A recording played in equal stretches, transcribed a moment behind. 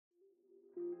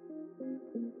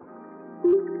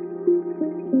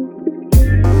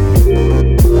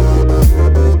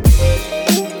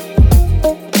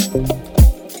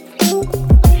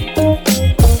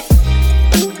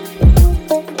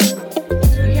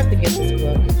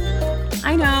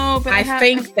I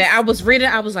think that I was reading,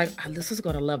 I was like, this is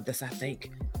going to love this, I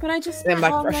think. But I just spent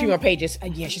a few more pages.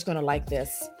 Yeah, she's going to like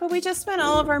this. But we just spent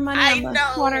all of our money on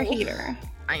the water heater.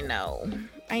 I know.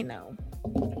 I'm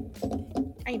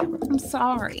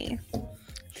sorry.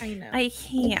 I know. I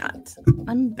can't.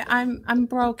 I'm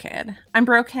broken. I'm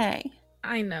broke. I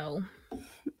know.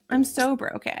 I'm so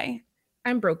broke.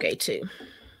 I'm broke too.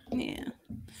 Yeah.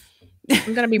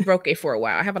 I'm going to be broke for a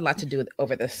while. I have a lot to do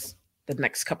over the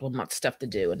next couple of months, stuff to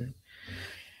do, and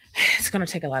it's going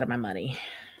to take a lot of my money.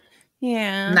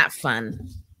 Yeah. Not fun.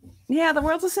 Yeah, the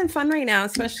world isn't fun right now,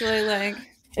 especially like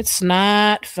it's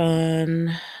not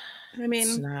fun. I mean,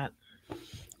 it's not.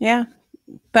 Yeah.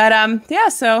 But yeah,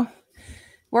 so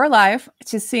we're live,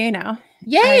 just so you know.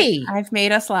 Yay! I've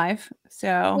made us live.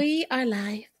 So we are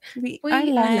live. We are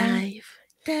live.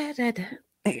 Da, da, da.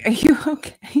 Are you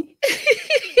okay?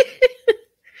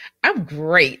 I'm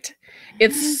great.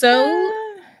 It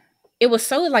was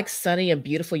so like sunny and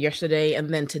beautiful yesterday,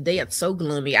 and then today it's so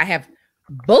gloomy. I have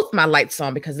both my lights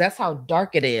on because that's how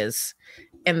dark it is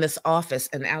in this office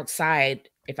and outside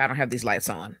if I don't have these lights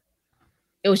on.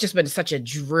 It was just been such a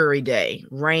dreary day.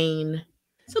 Rain.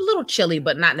 It's a little chilly,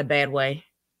 but not in a bad way.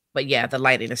 But yeah, the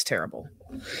lighting is terrible.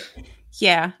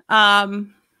 Yeah. I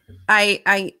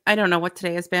don't know what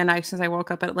today has been. Since I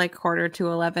woke up at like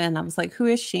 11:45, I was like, who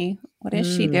is she? What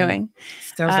is she doing?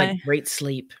 Sounds like great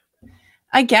sleep.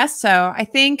 I guess so. I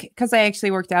think because I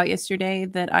actually worked out yesterday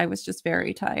that I was just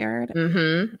very tired.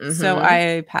 So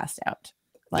I passed out.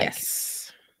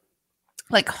 Yes.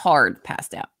 Like hard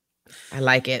passed out. I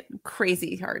like it.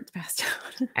 Crazy hard passed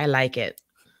out. I like it.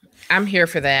 I'm here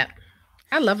for that.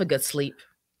 I love a good sleep.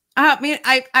 I mean,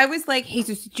 I was like,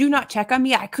 Jesus, did you not check on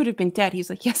me? I could have been dead. He's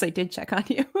like, yes, I did check on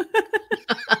you.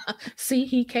 See,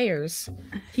 he cares.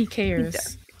 He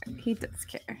cares. He does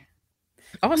care.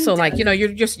 Also, like, you know,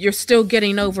 you're still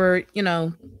getting over, you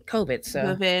know, COVID.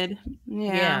 So COVID.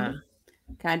 Yeah.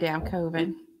 Goddamn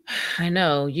COVID. I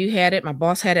know. You had it. My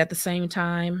boss had it at the same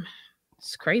time.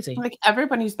 It's crazy. Like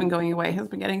everybody who's been going away has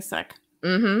been getting sick.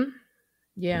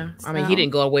 Yeah. So. I mean, he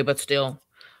didn't go away, but still.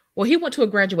 Well, he went to a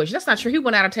graduation. That's not true. He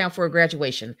went out of town for a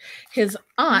graduation. His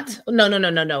aunt.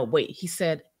 No. Wait. He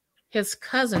said his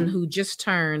cousin who just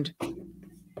turned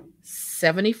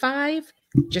 75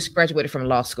 just graduated from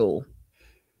law school.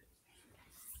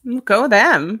 Go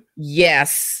them.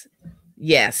 Yes.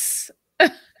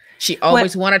 She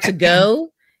always wanted to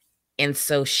go. And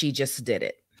so she just did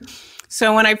it.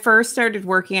 So when I first started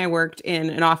working, I worked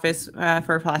in an office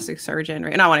for a plastic surgeon.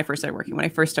 Right? Not when I first started working. When I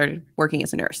first started working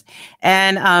as a nurse.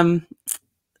 And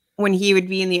when he would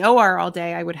be in the OR all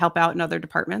day, I would help out in other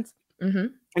departments.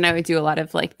 And I would do a lot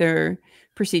of like their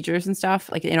procedures and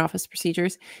stuff, like in-office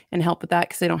procedures, and help with that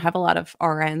because they don't have a lot of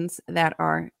RNs that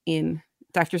are in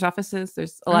doctor's offices.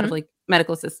 There's a lot of like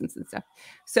medical assistants and stuff.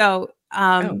 So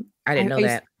I didn't know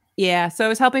that. Yeah. So I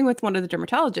was helping with one of the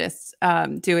dermatologists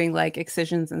doing like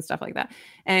excisions and stuff like that.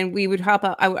 And we would help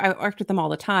out. I worked with them all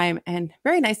the time and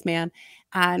very nice man.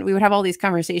 And we would have all these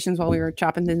conversations while we were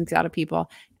chopping things out of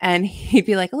people. And he'd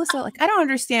be like, Alyssa, like, I don't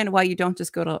understand why you don't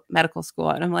just go to medical school.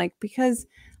 And I'm like, because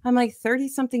I'm like 30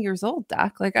 something years old,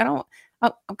 doc. Like, I'm going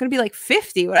to be like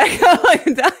 50 when I go. Like,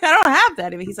 I don't have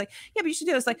that. I mean, he's like, yeah, but you should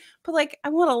do it. It's like, but like, I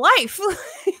want a life.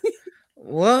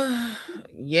 Well,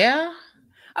 yeah.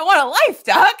 I want a life,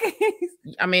 doc.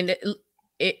 I mean,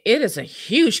 it is a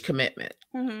huge commitment.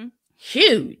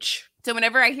 Huge. So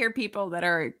whenever I hear people that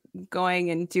are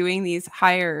going and doing these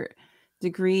higher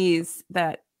degrees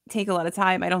that take a lot of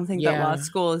time, I don't think that law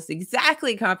school is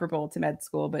exactly comparable to med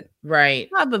school, but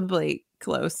probably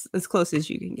as close as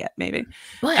you can get, maybe.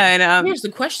 But here's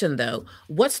the question, though.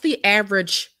 What's the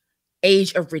average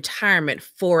age of retirement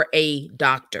for a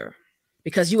doctor?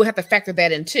 Because you will have to factor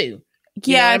that in, too.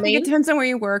 I think it depends on where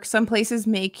you work. Some places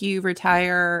make you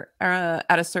retire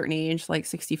at a certain age, like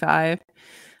 65.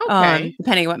 Okay.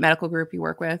 Depending on what medical group you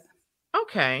work with.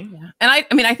 Okay. Yeah. And I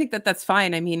mean, I think that's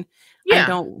fine. I mean, I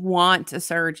don't want a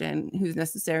surgeon who's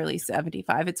necessarily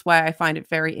 75. It's why I find it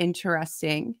very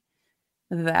interesting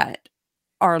that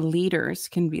our leaders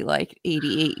can be like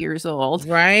 88 years old.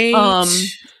 Right.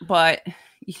 But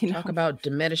you know, talk about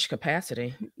diminished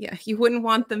capacity. Yeah, you wouldn't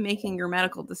want them making your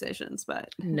medical decisions, but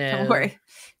no, don't worry,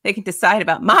 they can decide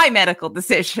about my medical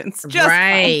decisions. Just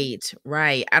right.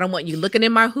 I don't want you looking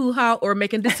in my hoo-ha or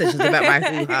making decisions about my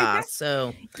hoo-ha.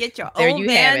 So get your old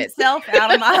man self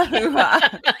out of my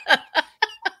hoo-ha.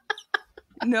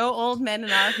 No old men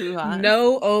in our hoo-has.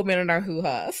 No old men in our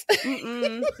hoo-has.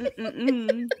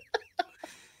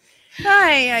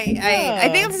 I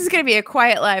think this is going to be a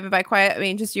quiet live, and by quiet I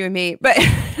mean just you and me. But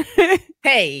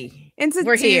hey, it's a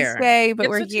we're Tuesday, here. but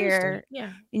we're Tuesday. here.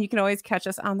 Yeah. And you can always catch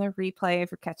us on the replay.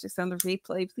 If you catch us on the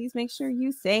replay, please make sure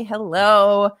you say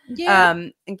hello. Yeah.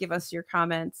 And give us your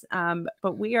comments.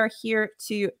 But we are here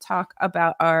to talk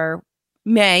about our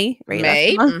May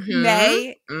book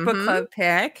club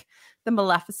pick, The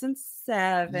Maleficent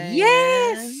 7.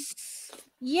 Yes.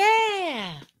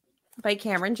 Yeah. By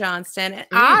Cameron Johnston.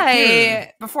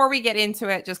 And before we get into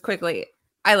it, just quickly,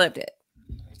 I lived it.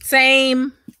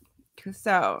 Same.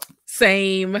 So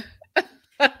same.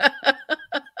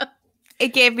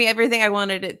 It gave me everything I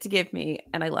wanted it to give me,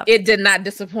 and I loved it. It did not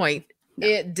disappoint. No.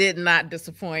 It did not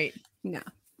disappoint. No.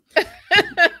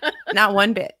 Not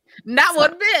one bit. Not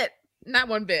one bit. Not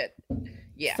one bit.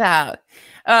 Yeah.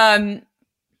 So,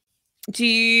 do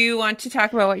you want to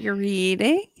talk about what you're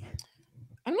reading?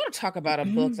 I'm going to talk about a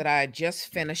book that I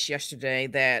just finished yesterday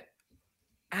that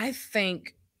I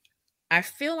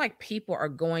feel like people are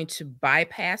going to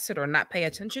bypass it or not pay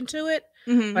attention to it,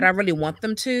 but I really want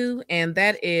them to. And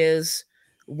that is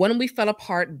When We Fell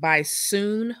Apart by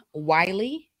Soon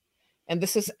Wiley. And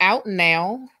this is out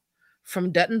now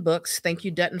from Dutton Books. Thank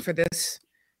you, Dutton, for this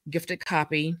gifted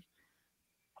copy.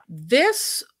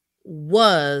 This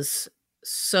was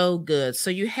so good. So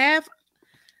you have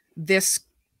this.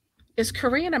 Is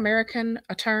Korean American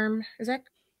a term? Is that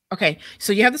okay?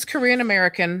 So you have this Korean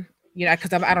American,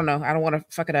 because I don't know. I don't want to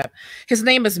fuck it up. His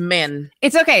name is Min.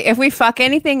 It's okay. If we fuck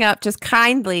anything up, just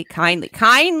kindly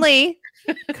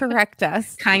correct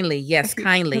us. Kindly, yes,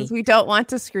 kindly. Because we don't want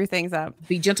to screw things up.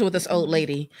 Be gentle with this old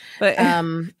lady. But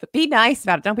be nice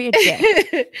about it. Don't be a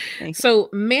dick. So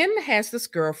Min has this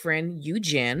girlfriend,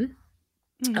 Eugene.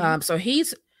 So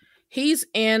he's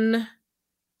in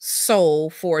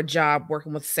Seoul for a job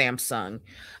working with Samsung.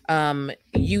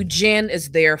 Eugene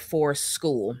is there for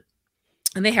school,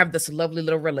 and they have this lovely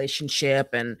little relationship,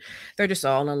 and they're just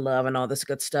all in love and all this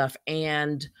good stuff.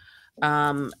 And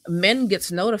Min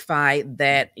gets notified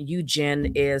that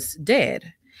Eugene is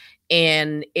dead,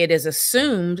 and it is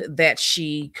assumed that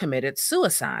she committed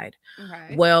suicide.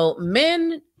 Okay. Well,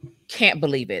 Min can't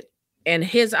believe it. In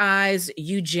his eyes,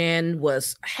 Eugene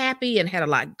was happy and had a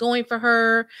lot going for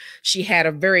her. She had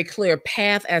a very clear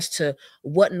path as to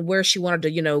what and where she wanted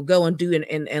to, go and do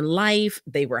in life.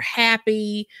 They were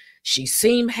happy. She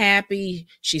seemed happy.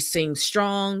 She seemed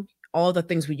strong. All the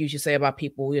things we usually say about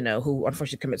people, who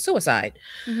unfortunately commit suicide.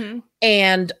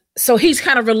 And so he's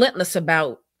kind of relentless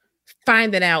about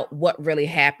finding out what really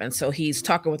happened. So he's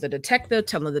talking with the detective,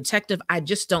 telling the detective, I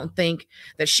just don't think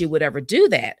that she would ever do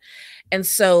that. And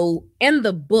so in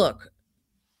the book,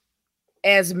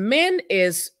 as Min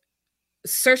is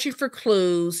searching for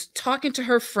clues, talking to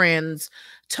her friends,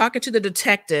 talking to the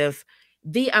detective,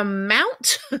 the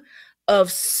amount of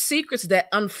secrets that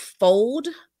unfold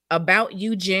about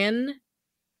Eugene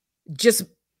just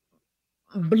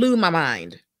blew my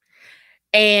mind.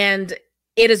 And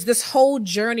it is this whole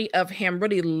journey of him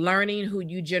really learning who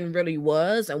Eugene really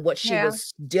was and what she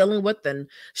was dealing with and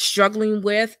struggling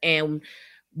with, and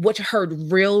what her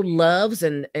real loves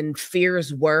and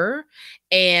fears were.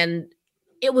 And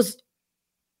it was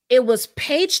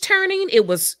page turning. It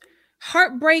was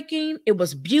heartbreaking. It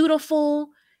was beautiful.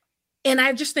 And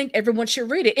I just think everyone should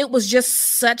read it. It was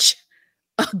just such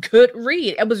a good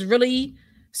read. It was really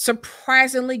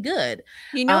surprisingly good.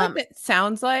 You know what it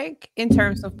sounds like in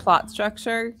terms of plot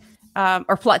structure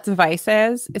or plot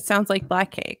devices? It sounds like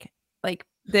Black Cake. Like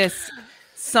this,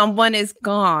 someone is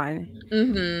gone,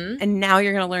 and now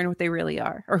you're going to learn what they really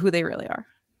are or who they really are.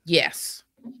 Yes.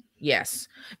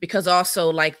 Because also,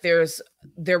 like,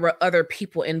 there were other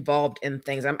people involved in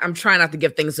things. I'm trying not to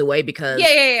give things away because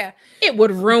it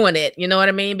would ruin it. You know what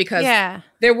I mean? Because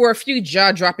there were a few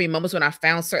jaw-dropping moments when I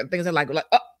found certain things and like,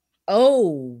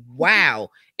 oh, wow.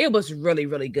 It was really,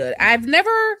 really good. I've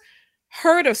never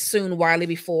heard of Soon Wiley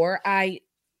before. I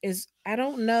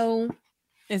don't know.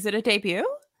 Is it a debut?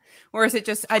 Or is it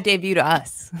just a debut to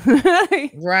us?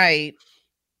 Right.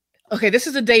 Okay, this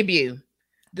is a debut.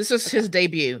 This is his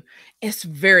debut. It's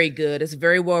very good. It's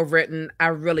very well written. I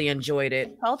really enjoyed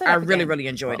it. I really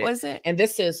enjoyed it. What was it? And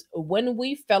this is When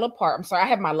We Fell Apart. I'm sorry, I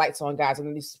have my lights on, guys,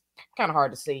 and it's kind of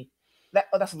hard to see.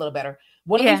 That's a little better.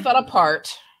 When We Fell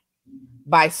Apart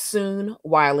by Soon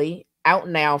Wiley, out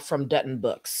now from Dutton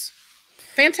Books.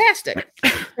 Fantastic.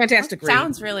 Fantastic read.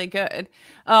 Sounds really good.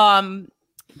 I'm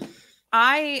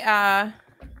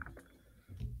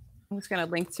just going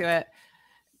to link to it,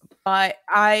 but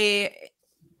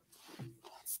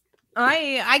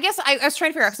I guess I was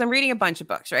trying to figure out, because I'm reading a bunch of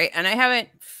books, right? And I haven't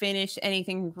finished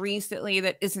anything recently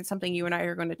that isn't something you and I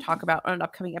are going to talk about on an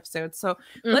upcoming episode. So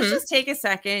let's just take a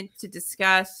second to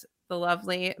discuss the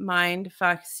lovely Mind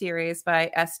Fuck series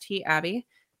by St. Abby,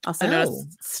 also known as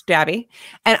Stabby.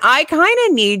 And I kind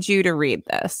of need you to read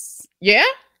this. Yeah?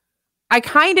 I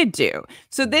kind of do.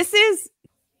 So this is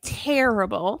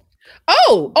terrible.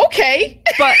 Oh, okay.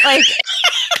 But like...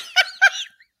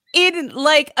 in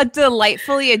like a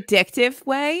delightfully addictive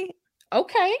way.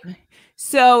 Okay.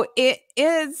 So it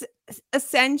is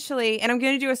essentially, and I'm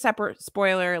going to do a separate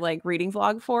spoiler like reading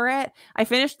vlog for it. I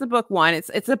finished the book 1.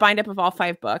 It's a bind up of all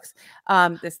 5 books.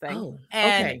 This thing. Oh,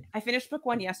 and okay. I finished book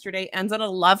 1 yesterday. Ends on a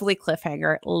lovely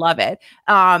cliffhanger. Love it.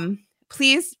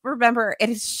 Please remember, it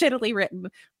is shittily written,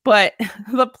 but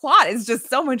the plot is just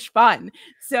so much fun.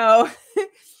 So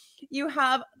you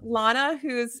have Lana,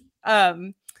 who's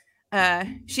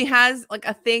she has like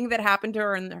a thing that happened to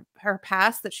her in her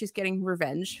past that she's getting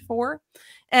revenge for,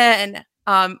 and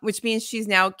which means she's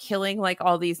now killing like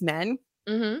all these men.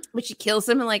 But she kills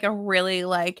them in like a really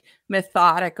like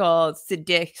methodical,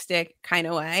 sadistic kind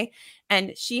of way.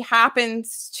 And she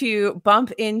happens to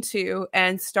bump into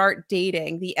and start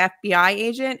dating the FBI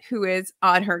agent who is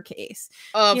on her case.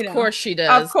 Of course she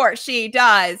does. Of course she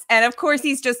does. And of course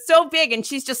he's just so big and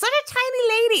she's just such a tiny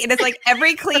lady. And it's like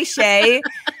every cliche.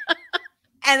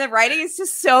 And the writing is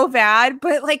just so bad,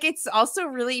 but like it's also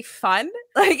really fun.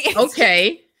 Like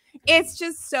it's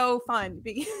just so fun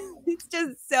because it's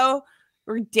just so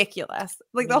ridiculous.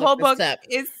 Like the whole book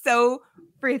is so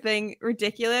freaking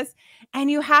ridiculous.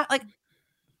 And you have like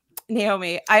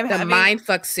Naomi, the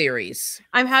Mindfuck series.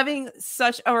 I'm having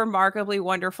such a remarkably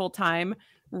wonderful time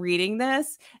reading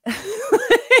this. I'm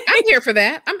here for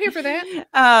that.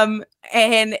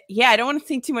 And yeah, I don't want to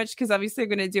think too much because obviously I'm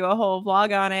going to do a whole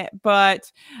vlog on it,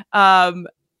 but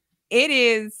it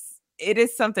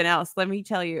is something else, let me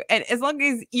tell you. And as long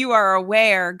as you are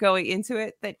aware going into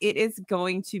it that it is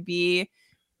going to be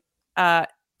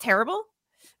terrible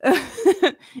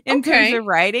in terms of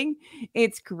writing,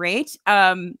 it's great.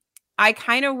 I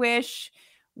kind of wish,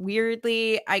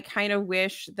 weirdly,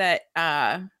 that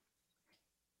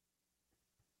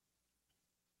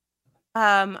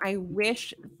I wish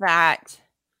that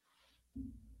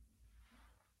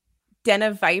Den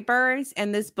of Vipers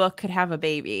and this book could have a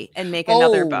baby and make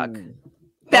another book.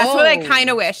 That's what I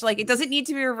kind of wish. Like, it doesn't need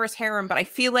to be reverse harem, but I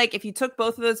feel like if you took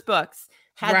both of those books,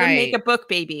 had them make a book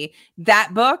baby,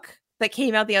 that book that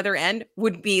came out the other end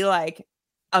would be like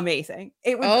amazing.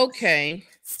 It would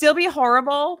still be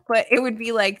horrible, but it would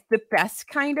be like the best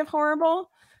kind of horrible.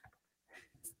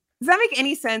 Does that make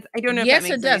any sense? I don't know. Yes, if that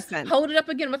makes it does. Any sense. Hold it up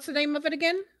again. What's the name of it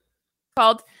again?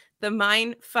 Called the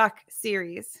Mind Fuck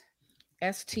series.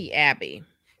 St. Abby.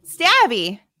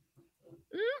 Stabby.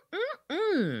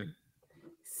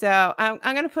 So I'm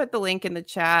going to put the link in the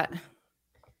chat.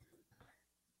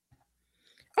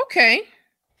 Okay.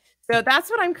 So that's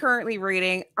what I'm currently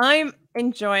reading. I'm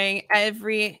enjoying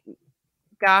every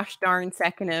gosh darn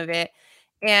second of it.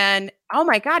 And oh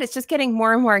my God, it's just getting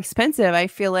more and more expensive. I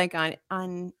feel like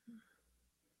on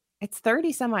it's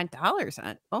 $30 some odd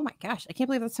on. Oh my gosh, I can't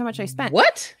believe that's how much I spent.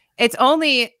 What? It's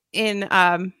only in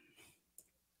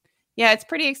yeah, it's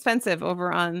pretty expensive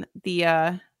over on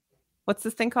the what's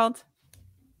this thing called?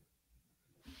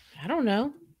 I don't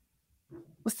know.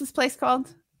 What's this place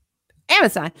called?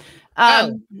 Amazon.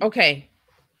 Okay.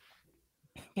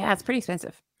 Yeah, it's pretty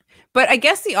expensive. But I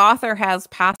guess the author has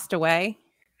passed away.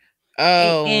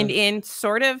 And in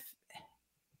sort of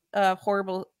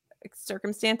horrible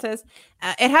circumstances.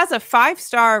 It has a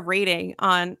 5-star rating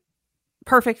on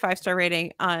perfect 5-star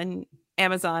rating on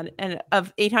Amazon and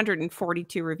of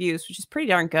 842 reviews, which is pretty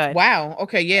darn good. Wow.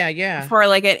 Okay. Yeah. For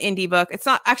like an indie book. It's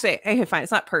not actually, I can find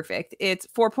it's not perfect. It's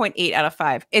 4.8 out of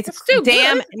 5. It's still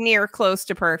damn good. Near close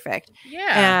to perfect.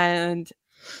 Yeah. And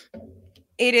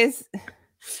it is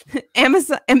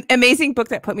Amazon amazing book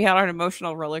that put me out on an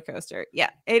emotional roller coaster.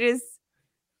 Yeah, it is.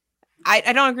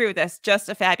 I don't agree with this. Just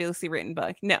a fabulously written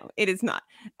book. No, it is not.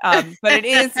 But it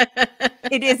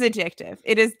is addictive.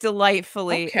 It is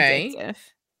delightfully addictive.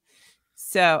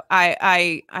 So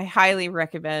I highly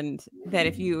recommend that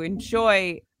if you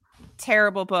enjoy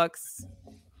terrible books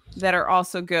that are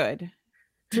also good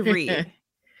to read.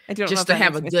 Just to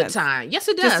have a good time. Yes,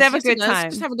 it does. Just have a good time.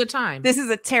 Just have a good time. This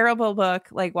is a terrible book,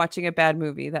 like watching a bad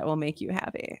movie that will make you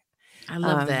happy. I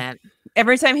love that.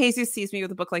 Every time Jesus sees me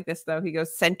with a book like this, though, he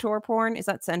goes, "Centaur porn? Is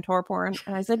that centaur porn?"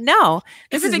 And I said, "No,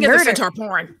 this is murder. Centaur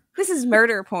porn. This is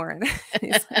murder porn." What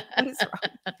is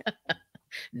wrong?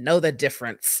 Know the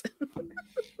difference.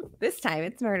 This time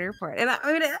it's murder porn. And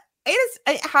I mean,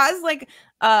 it has like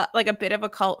a bit of a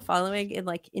cult following in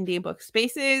like indie book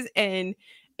spaces, and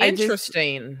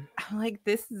Interesting. I'm like,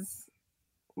 this is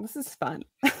fun.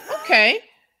 Okay.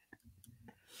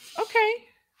 Okay.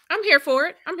 I'm here for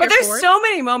it. But there's so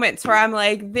many moments where I'm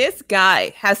like, this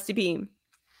guy has to be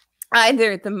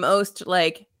either the most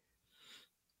like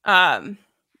in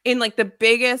like the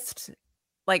biggest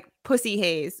like pussy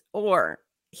haze, or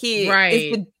he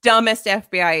is the dumbest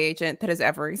FBI agent that has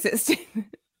ever existed.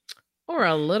 Or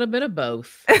a little bit of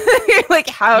both. Like,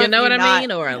 how you know what I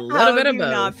mean? Or a little bit of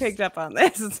both. Not picked up on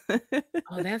this.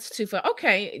 Oh, that's too fun.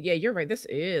 Okay. Yeah, you're right. This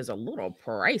is a little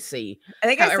pricey. I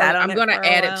think I'm going to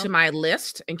add it to my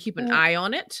list and keep an eye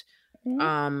on it.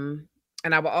 And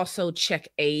I will also check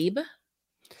Abe.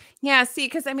 Yeah, see,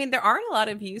 because I mean, there aren't a lot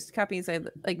of used copies. I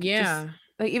like, yeah, just,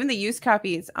 like even the used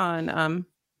copies on.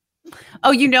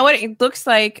 Oh, you know what? It looks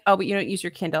like. Oh, but you don't use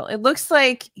your Kindle. It looks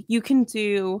like you can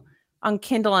do on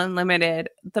Kindle Unlimited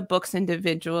the books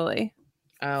individually.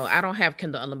 Oh, I don't have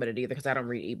Kindle Unlimited either because I don't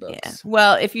read ebooks. Yeah.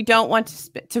 Well, if you don't want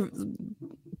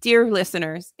dear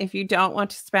listeners, if you don't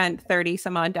want to spend $30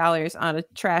 some odd on a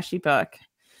trashy book,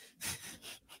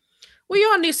 we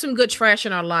all need some good trash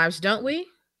in our lives, don't we?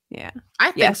 Yeah,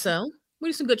 I think so. We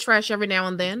need some good trash every now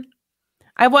and then.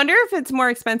 I wonder if it's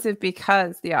more expensive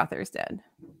because the author is dead.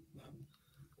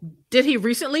 Did he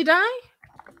recently die?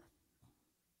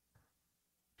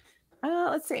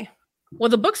 Let's see. Well,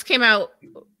 the books came out,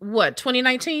 what,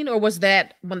 2019? Or was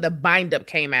that when the bind-up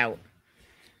came out?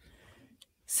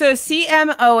 So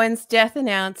C.M. Owens' death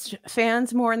announced,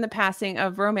 fans mourn the passing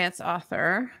of romance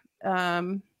author.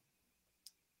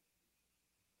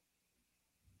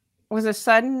 Was the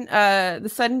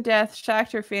sudden death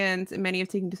shocked her fans, and many have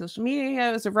taken to social media.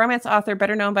 It was a romance author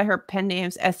better known by her pen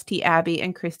names St. Abbey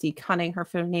and Christy Cunning. Her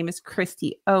full name is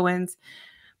Christy Owens.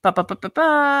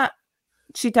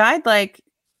 She died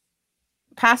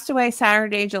passed away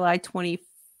Saturday, July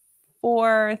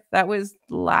 24th. That was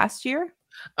last year.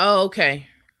 Oh, okay.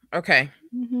 Okay.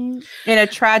 Mm-hmm. In a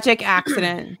tragic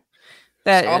accident.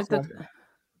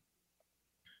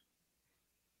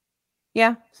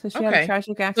 Yeah, so she had a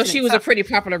tragic accident. So she was a pretty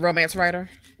popular romance writer?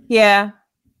 Yeah.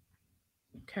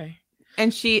 Okay.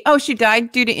 And she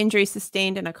died due to injury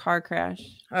sustained in a car crash.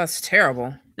 Oh, that's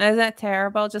terrible. Isn't that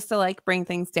terrible? Just to bring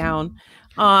things down.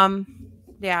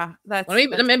 Yeah, let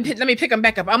me pick them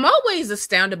back up. I'm always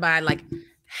astounded by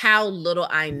how little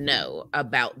I know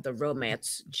about the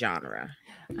romance genre.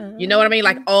 You know what I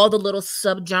mean? All the little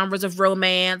subgenres of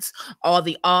romance, all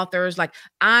the authors.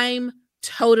 I'm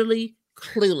totally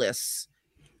clueless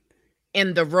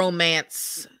in the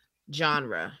romance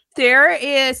genre. There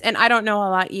is, and I don't know a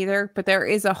lot either, but there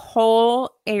is a whole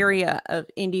area of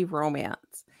indie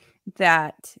romance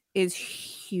that is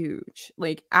huge,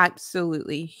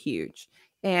 absolutely huge.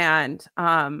 And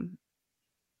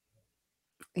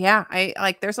yeah,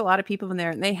 I there's a lot of people in there,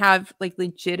 and they have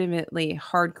legitimately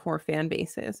hardcore fan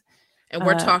bases. And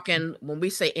we're talking, when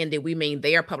we say indie, we mean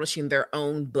they are publishing their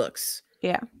own books.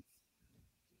 Yeah.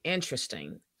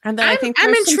 Interesting. And then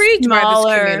I'm intrigued by this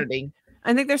community.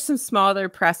 I think there's some smaller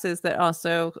presses that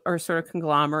also are sort of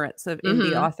conglomerates of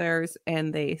indie authors,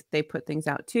 and they put things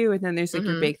out too. And then there's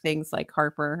your big things like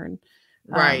Harper and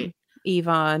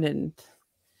Yvonne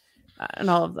and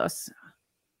all of those.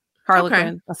 Harlequin.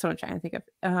 Okay. That's what I'm trying to think of.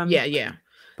 Yeah.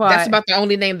 But that's about the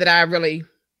only name that I really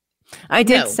I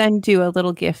did send you a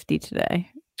little gifty today.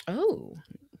 Oh.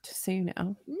 Just so you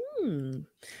know.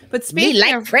 But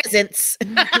speaking of presents.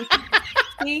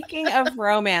 Speaking of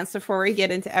romance, before we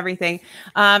get into everything,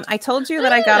 I told you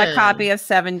that I got a copy of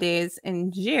 7 Days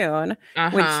in June,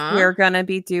 which we're going to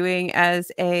be doing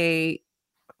as a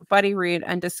buddy read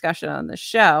and discussion on the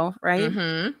show, right?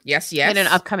 Yes. In an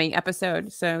upcoming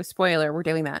episode. So, spoiler, we're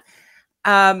doing that.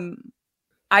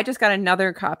 I just got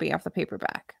another copy off the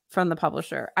paperback from the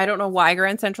publisher. I don't know why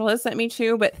Grand Central has sent me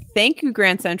 2, but thank you,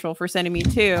 Grand Central, for sending me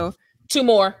 2. 2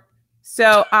 more.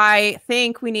 So I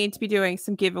think we need to be doing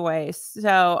some giveaways.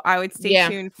 So I would stay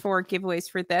tuned for giveaways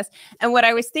for this. And what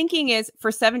I was thinking is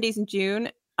for 7 Days in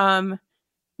June,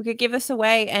 we could give this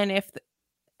away. And if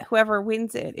whoever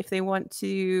wins it, if they want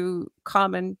to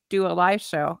come and do a live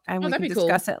show and we can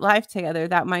discuss it live together,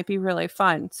 that might be really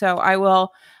fun. So I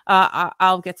will,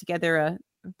 I'll get together a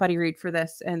buddy read for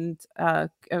this and a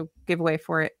giveaway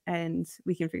for it, and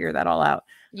we can figure that all out.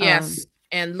 Yes.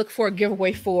 And look for a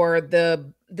giveaway for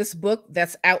this book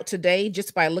that's out today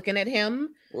just by looking at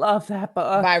him. Love that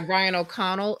book. By Ryan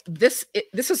O'Connell. This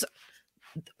is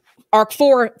arc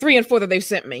 3 and 4 that they've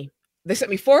sent me. They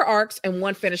sent me 4 arcs and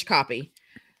 1 finished copy.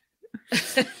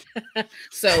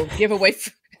 So giveaway.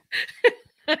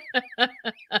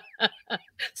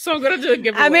 So I'm gonna do a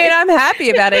giveaway. I mean, I'm happy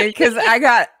about it because I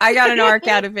got an arc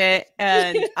out of it,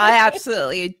 and I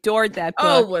absolutely adored that book.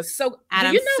 Oh, it was so. And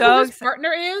do you know who his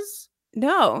partner is?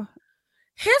 No.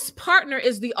 His partner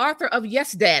is the author of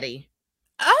Yes, Daddy.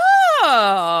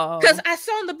 Oh, because I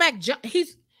saw in the back.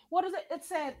 He's what is it?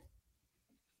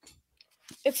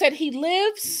 It said he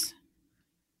lives.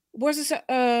 Where's this?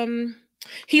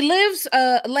 He lives,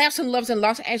 laughs and loves in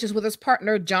Los Angeles with his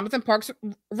partner Jonathan Parks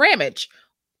Ramage.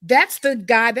 That's the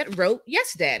guy that wrote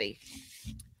Yes, Daddy.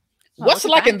 Well, what's it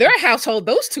like in their household?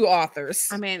 Those two authors.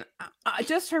 I mean,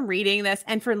 just from reading this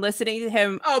and from listening to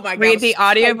him read the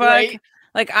audiobook,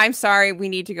 like, I'm sorry, we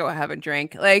need to go have a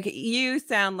drink. Like, you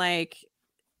sound like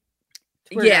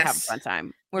we're gonna have a fun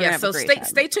time. So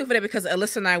stay tuned for that, because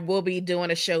Alyssa and I will be doing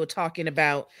a show talking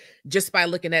about Just by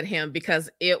Looking at Him,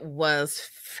 because it was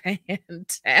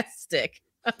fantastic.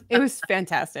 It was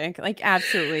fantastic. Like,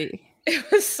 absolutely. It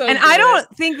was so and good. I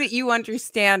don't think that you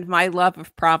understand my love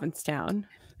of Provincetown.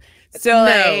 So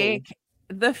like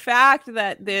the fact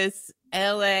that this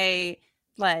LA,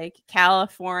 like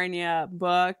California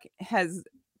book has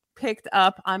picked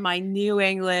up on my New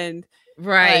England,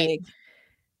 right?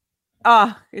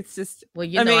 It's just, well,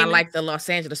 I mean, I like the Los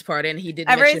Angeles part, and he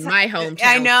didn't mention my hometown.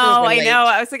 I know.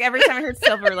 I was like, every time I heard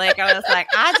Silver Lake, I was like,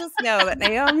 I just know that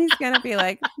Naomi's gonna be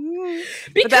like,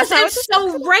 because that's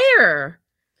so rare.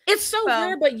 It's so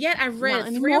rare, but yet I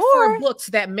read 3 or 4 books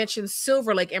that mention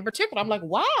Silver Lake in particular. I'm like,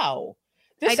 wow,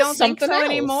 I don't think so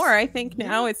anymore. I think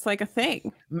now it's like a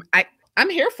thing. I'm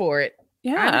here for it.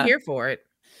 Yeah, I'm here for it.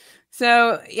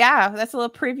 So yeah, that's a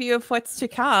little preview of what's to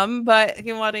come. But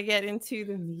you want to get into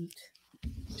the meat.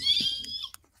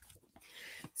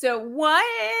 So what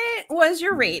was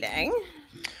your rating?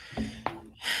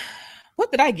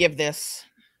 What did I give this?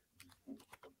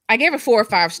 I gave it 4 or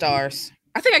 5 stars.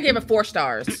 I think I gave it 4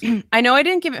 stars. I know I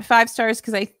didn't give it 5 stars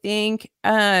because I think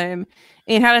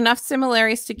it had enough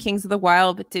similarities to Kings of the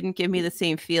Wild, but didn't give me the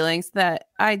same feelings that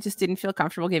I just didn't feel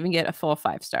comfortable giving it a full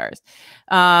 5 stars.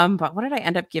 But what did I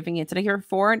end up giving it? Did I give it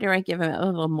 4? Or did I give it a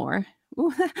little more?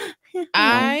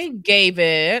 I gave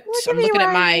it. I'm looking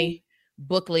at my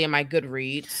Bookly and my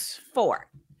Goodreads. 4.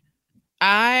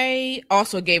 I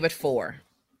also gave it 4.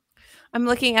 I'm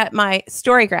looking at my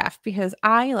Storygraph because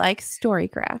I like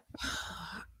Storygraph.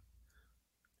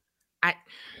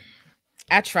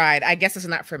 I tried. I guess it's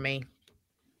not for me.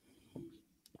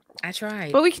 I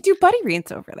tried. But we could do buddy reads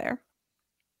over there.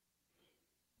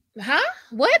 Huh?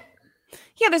 What?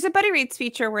 Yeah, there's a buddy reads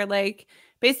feature where, like,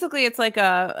 basically it's like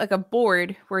a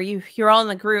board where you're all in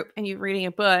the group and you're reading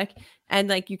a book, and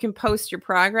like you can post your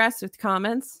progress with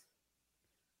comments.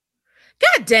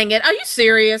 God dang it! Are you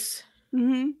serious?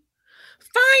 Mm-hmm.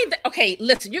 Fine. Okay,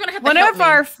 listen. You're gonna have to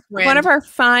one of our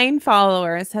fine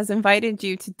followers has invited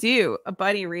you to do a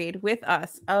buddy read with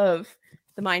us of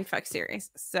the Mindfuck series.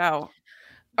 So,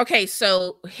 okay.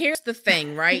 So here's the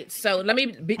thing, right? So let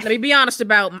me be honest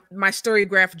about my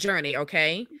Storygraph journey.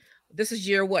 Okay, this is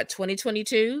year what?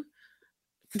 2022.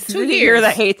 This is the year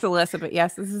that hates Elizabeth.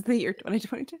 Yes, this is the year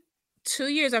 2022. 2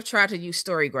 years I've tried to use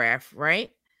Storygraph, right?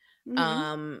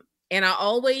 Mm-hmm. And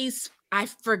I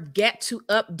forget to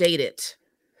update it.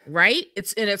 Right?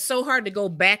 It's so hard to go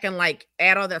back and like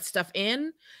add all that stuff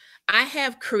in. I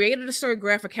have created a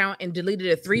Storygraph account and deleted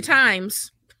it 3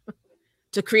 times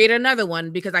to create another one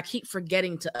because I keep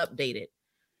forgetting to update it.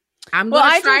 I'm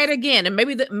gonna try it again, and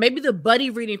maybe the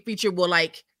buddy reading feature will,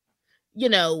 like,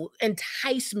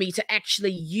 entice me to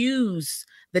actually use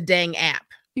the dang app.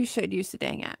 You should use the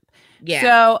dang app. Yeah.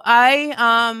 So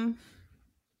I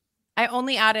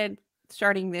only added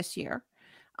starting this year.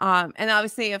 And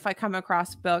obviously, if I come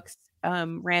across books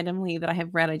randomly that I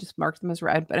have read, I just mark them as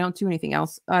read, but I don't do anything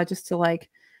else just to,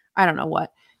 like, I don't know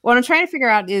what. What I'm trying to figure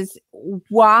out is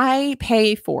why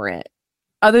pay for it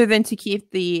other than to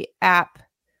keep the app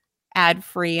ad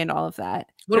free and all of that.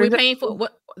 What are we paying for?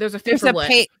 What? There's a fee for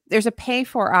what? There's a pay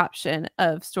for option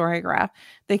of Storygraph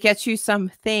that gets you some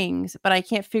things, but I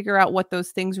can't figure out what those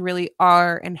things really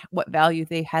are and what value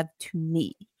they have to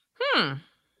me.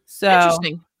 So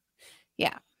interesting.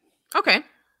 Yeah. Okay.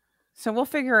 So we'll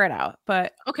figure it out.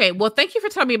 But okay. Well, thank you for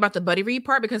telling me about the buddy read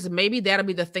part, because maybe that'll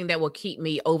be the thing that will keep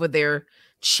me over there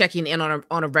checking in on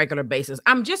a regular basis.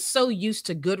 I'm just so used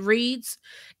to Goodreads,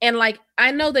 and like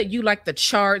I know that you like the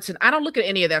charts, and I don't look at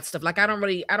any of that stuff. Like I don't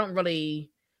really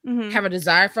have a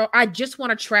desire for. I just want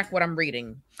to track what I'm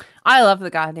reading. I love the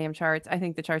goddamn charts. I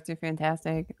think the charts are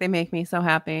fantastic. They make me so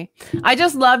happy. I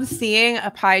just love seeing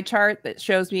a pie chart that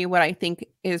shows me what I think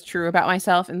is true about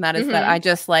myself, and that is that I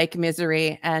just like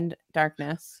misery and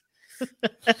darkness.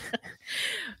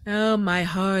 Oh, my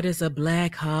heart is a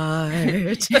black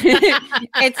heart.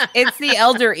 It's the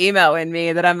elder emo in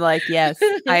me that I'm like, yes,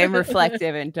 I am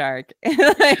reflective and dark.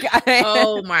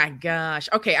 Oh my gosh.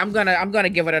 Okay, I'm gonna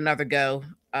give it another go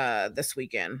this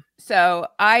weekend. So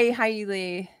I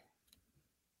highly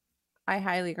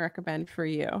recommend for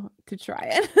you to try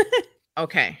it.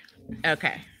 Okay.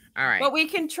 All right. But we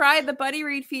can try the buddy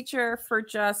read feature for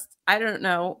just, I don't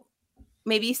know,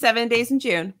 maybe 7 days in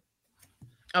June.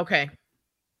 Okay.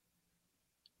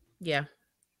 Yeah.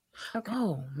 Okay.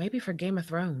 Oh, maybe for Game of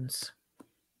Thrones.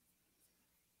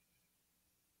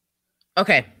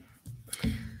 Okay.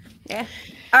 Yeah.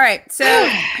 All right. So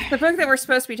the book that we're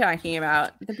supposed to be talking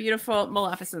about, the beautiful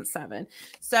Maleficent 7.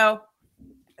 So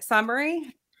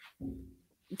summary.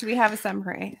 Do we have a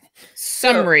summary?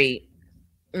 Summary.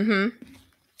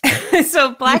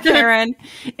 So Black Heron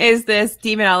is this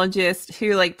demonologist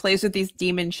who like plays with these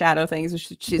demon shadow things,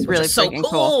 which she's really freaking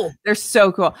cool. They're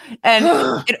so cool. And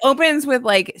it opens with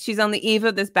like she's on the eve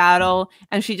of this battle,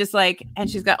 and she just like, and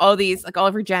she's got all these like all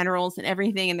of her generals and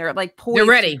everything, and they're like poised, they're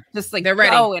ready, just like they're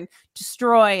ready, go and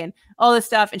destroy and all this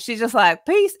stuff, and she's just like,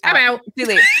 peace out. I'm out.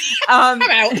 I'm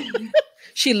out.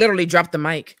 She literally dropped the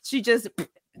mic. She just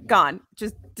gone,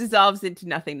 just dissolves into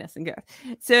nothingness and goes.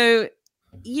 So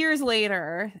years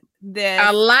later,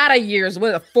 a lot of years,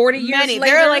 what, 40 years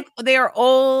later? They're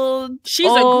old.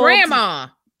 She's a grandma.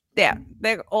 Yeah,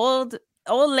 they're old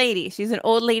lady. She's an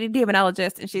old lady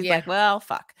demonologist, and she's like, well,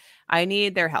 fuck, I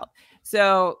need their help.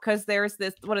 So, because there's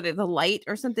this, what are they, the light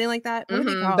or something like that? What are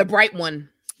they called? The bright one.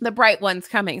 The bright one's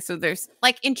coming. So there's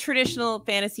like in traditional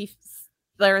fantasy,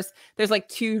 there's like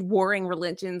 2 warring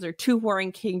religions or 2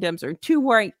 warring kingdoms or 2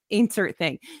 warring insert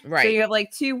thing. Right. So you have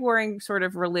like 2 warring sort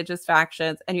of religious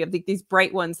factions, and you have these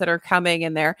bright ones that are coming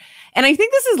in there. And I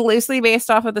think this is loosely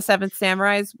based off of the Seventh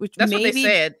Samurais, which that's may what they be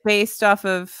said. Based off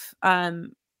of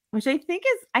which I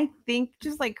think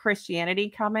just like Christianity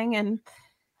coming and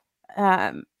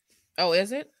oh,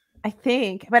 is it? I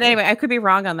think. But anyway, I could be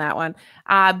wrong on that one.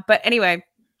 But anyway,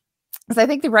 because I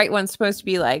think the right one's supposed to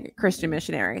be like Christian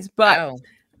missionaries, but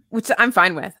which I'm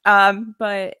fine with.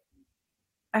 But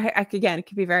I again, it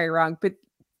could be very wrong. But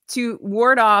to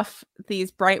ward off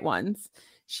these bright ones,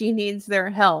 she needs their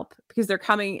help because they're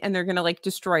coming and they're gonna like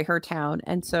destroy her town.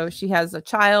 And so she has a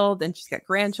child and she's got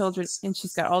grandchildren and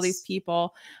she's got all these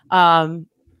people, and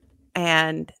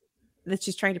that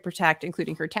she's trying to protect,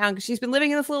 including her town, because she's been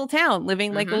living in this little town,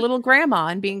 living like a little grandma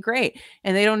and being great.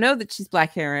 And they don't know that she's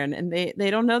Black Heron, and they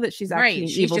don't know that she's actually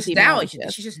she's evil. Just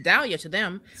Dahlia. She's just Dahlia to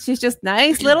them. She's just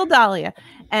nice little Dahlia.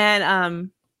 And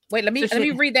wait, let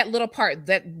me read that little part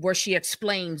where she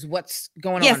explains what's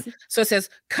going on. So it says,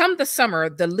 come the summer,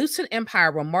 the Lucent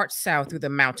Empire will march south through the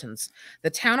mountains.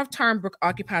 The town of Tarnbrook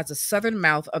occupies the southern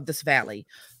mouth of this valley.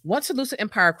 Once the Lucent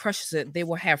Empire crushes it, they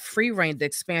will have free reign to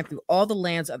expand through all the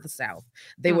lands of the south.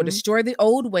 They will destroy the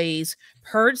old ways,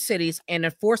 purge cities, and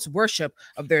enforce worship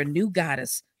of their new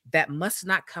goddess that must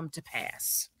not come to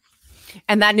pass.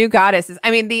 And that new goddess is, I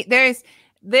mean, there's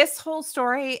this whole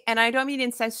story, and I don't mean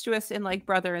incestuous in like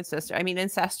brother and sister. I mean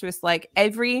incestuous like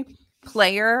every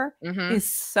player is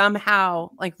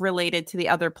somehow like related to the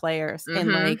other players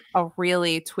in like a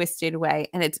really twisted way,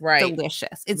 and it's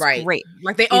delicious. It's great.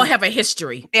 Like they all have a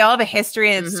history. They all have a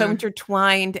history, and it's so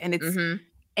intertwined, and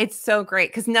it's so great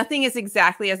because nothing is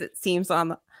exactly as it seems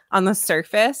on the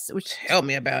surface. Which tell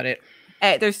me about it.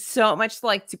 There's so much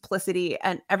like duplicity,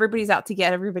 and everybody's out to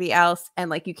get everybody else, and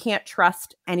like you can't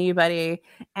trust anybody,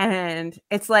 and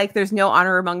it's like there's no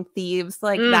honor among thieves.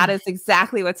 Like that is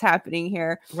exactly what's happening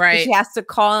here. Right. But she has to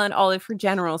call on all of her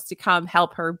generals to come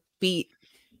help her beat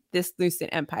this Lucent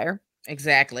Empire.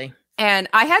 Exactly. And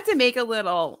I had to make a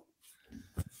little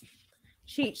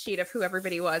cheat sheet of who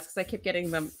everybody was because I kept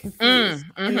getting them confused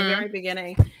in the very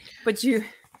beginning. But you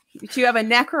have a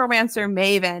necromancer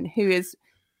Maven who is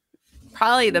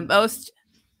probably the most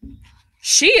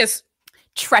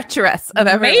treacherous of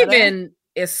everybody. Maven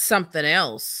is something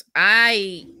else.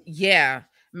 Maven's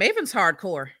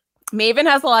hardcore. Maven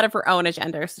has a lot of her own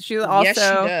agendas. She's also she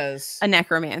does. A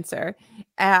necromancer,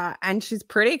 and she's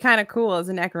pretty kind of cool as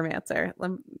a necromancer.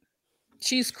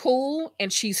 She's cool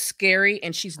and she's scary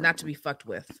and she's not to be fucked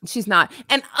with. She's not.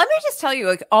 And let me just tell you,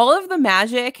 like all of the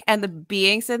magic and the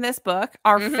beings in this book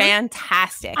are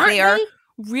fantastic. Aren't they are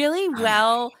really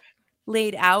well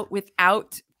laid out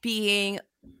without being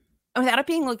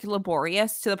like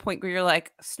laborious to the point where you're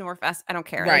like Snorefest. I don't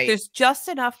care. Like, there's just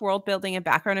enough world building and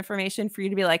background information for you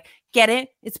to be like, get it.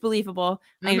 It's believable.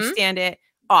 I understand it.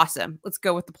 Awesome. Let's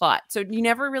go with the plot. So you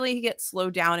never really get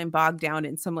slowed down and bogged down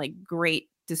in some like great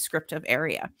descriptive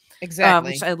area.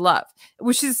 Exactly. Which I love,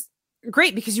 which is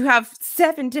great because you have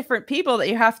 7 different people that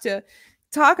you have to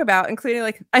talk about, including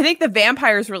like I think the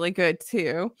vampire is really good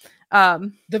too.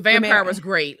 The vampire was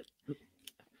great.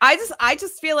 I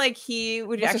just feel like he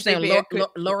would What's actually her name? be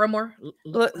Lorimar?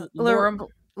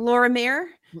 Lorimir?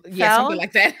 Yeah, something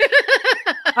like that.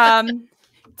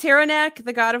 Tyranek,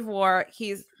 the god of war,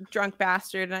 he's a drunk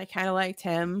bastard, and I kind of liked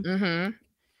him. Mm-hmm.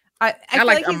 I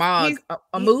like Amog.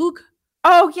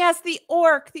 Oh yes, the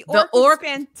orc. The orc was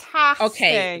fantastic.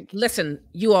 Okay, listen,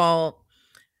 you all.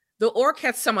 The orc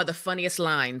had some of the funniest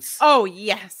lines. Oh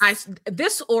yes.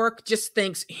 This orc just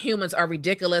thinks humans are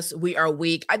ridiculous. We are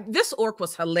weak. This orc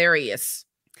was hilarious.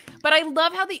 But I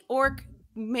love how the orc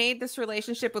made this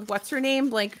relationship with what's her name?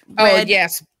 Like Red. Oh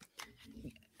yes.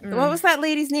 What was that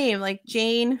lady's name? Like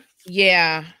Jane?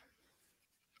 Yeah.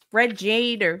 Red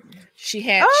Jade or she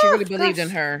really believed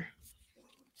in her.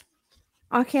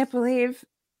 I can't believe.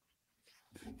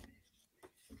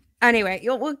 Anyway,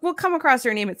 we'll come across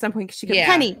her name at some point because she goes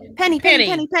Penny.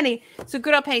 So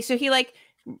good old Penny. So he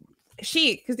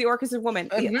because the orc is a woman,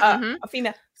 a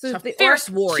female. So the fierce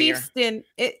warrior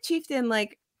chieftain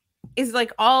like is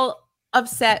like all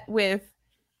upset with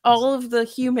all of the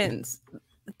humans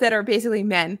that are basically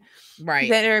men, right?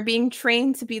 That are being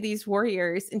trained to be these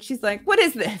warriors, and she's like, "What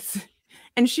is this?"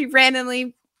 And she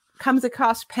randomly comes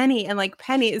across Penny, and like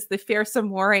Penny is the fearsome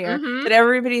warrior that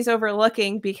everybody's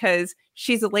overlooking because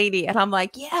she's a lady, and I'm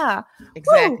like, yeah,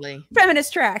 exactly. Woo,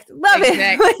 feminist tract, love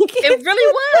it. Like, it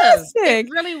really was. It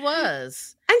really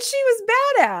was. And she was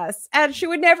badass, and she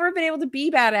would never have been able to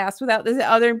be badass without this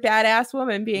other badass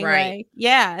woman being like,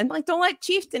 yeah, and like, don't let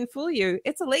chieftain fool you.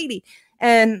 It's a lady,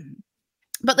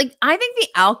 but like, I think the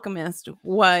alchemist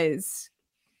was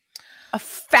a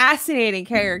fascinating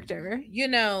character. You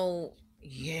know.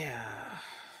 Yeah.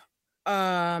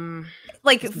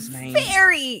 Like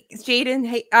very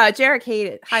Jarek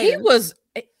hated. He was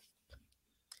a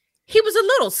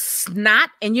little snot,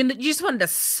 and you just wanted to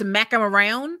smack him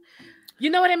around.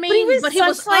 You know what I mean? But he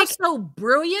was also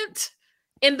brilliant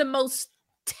in the most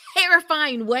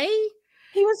terrifying way.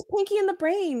 He was Pinky in the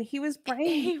Brain. He was brave.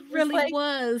 He really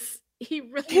was. He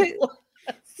really was.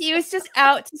 He was just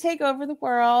out to take over the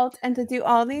world and to do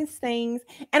all these things.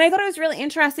 And I thought it was really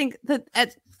interesting that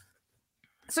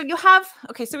so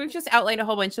we've just outlined a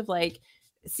whole bunch of like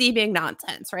sea being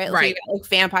nonsense, right? Right. So like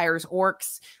vampires,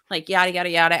 orcs, like yada yada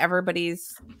yada.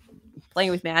 Everybody's playing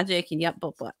with magic and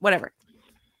blah, blah, whatever.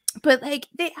 But like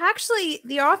the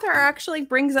author actually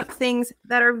brings up things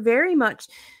that are very much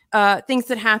things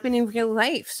that happen in real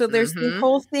life. So there's the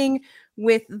whole thing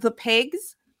with the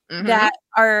pigs. That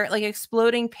are like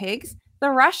exploding pigs. The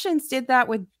Russians did that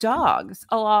with dogs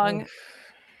during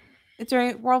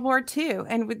World War II,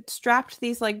 and would strapped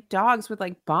these like dogs with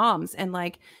like bombs and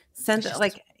like sent and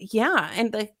like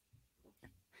it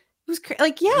was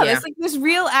there's like this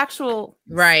real actual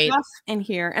stuff in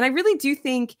here, and I really do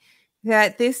think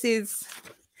that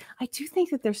I do think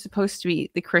that they're supposed to be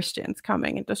the Christians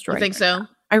coming and destroying. You think so?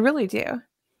 I really do.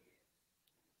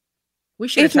 We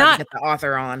should have tried to get the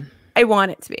author on. I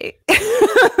want it to be.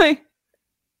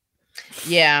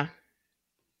 Yeah.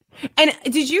 And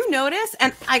did you notice?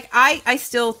 And I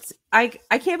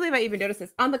can't believe I even noticed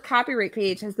this. On the copyright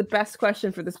page has the best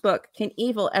question for this book. Can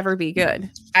evil ever be good?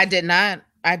 I did not.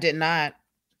 Like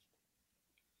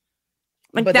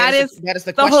that is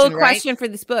the question, whole question for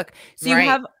this book. So you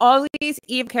have all these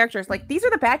evil characters. Like these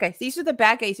are the bad guys. These are the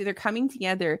bad guys. They're coming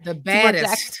together to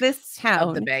protect this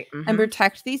town and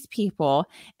protect these people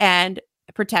and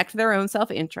protect their own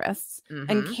self-interests.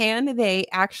 And can they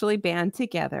actually band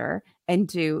together and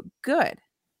do good?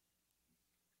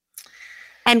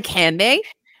 And can they?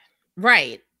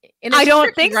 Right. And I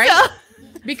don't think so.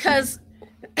 Because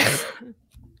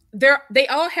they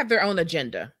all have their own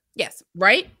agenda. Yes.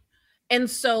 Right? And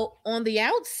so on the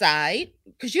outside,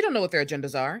 because you don't know what their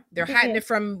agendas are, they're hiding it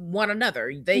from one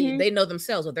another. They know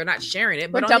themselves, but they're not sharing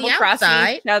it. But on the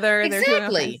outside, each other,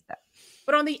 exactly.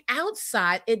 But on the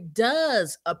outside, it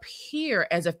does appear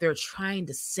as if they're trying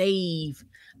to save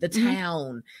the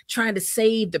town, trying to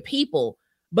save the people,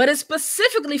 but it's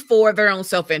specifically for their own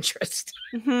self-interest.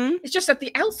 It's just that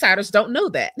the outsiders don't know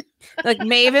that. Like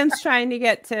Maven's trying to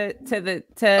get to see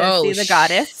the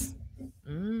goddess.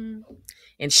 And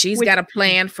she's got a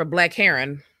plan for Black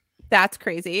Heron. That's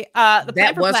crazy. The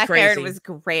plan for Black Heron was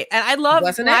great. And I love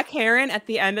Black Heron at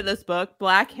the end of this book.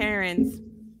 Black Heron's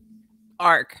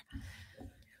arc.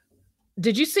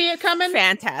 Did you see it coming?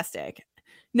 Fantastic.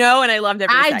 No, and I loved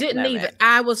every second I didn't of either. it.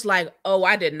 I was like, oh,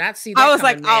 I did not see that. I was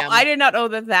like, oh, I did not know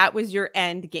that was your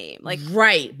end game. Like,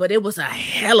 right, but it was a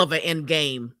hell of an end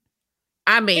game.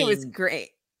 I mean, it was great.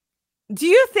 Do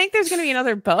you think there's going to be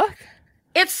another book?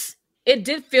 It's It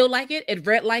did feel like it. It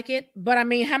read like it. But I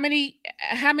mean, how many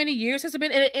years has it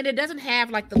been? And it doesn't have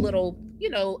like the little,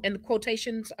 in the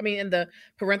quotations. I mean, in the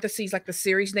parentheses, like the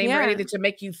series name or Yeah. anything to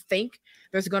make you think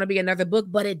there's going to be another book.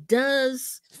 But it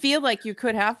does Feel like you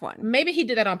could have one. Maybe he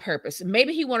did that on purpose.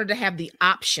 Maybe he wanted to have the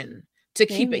option to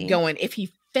keep it Maybe. going if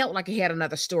he felt like he had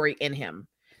another story in him.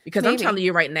 Because I'm Maybe. telling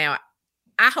you right now,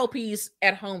 I hope he's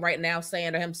at home right now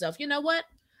saying to himself, you know what?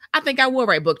 I think I will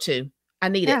write book 2. I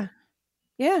need it.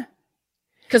 Yeah.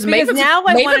 Because Maven's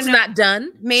not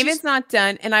done. Maven's not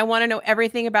done. And I want to know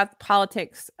everything about the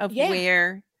politics of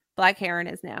where Black Heron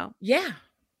is now. Yeah.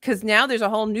 Because now there's a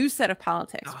whole new set of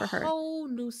politics for her. A whole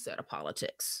new set of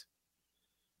politics.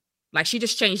 Like she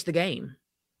just changed the game.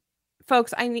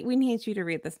 Folks, we need you to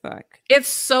read this book. It's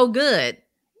so good.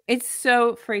 It's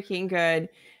so freaking good.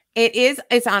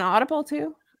 It's on Audible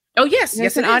too. Oh yes,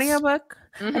 it's an audiobook.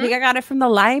 I think I got it from the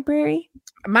library.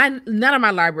 None of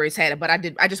my libraries had it, but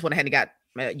I just went ahead and got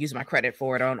used my credit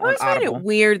for it on Audible. I find it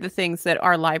weird the things that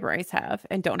our libraries have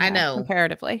and don't have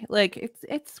comparatively. Like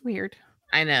it's weird.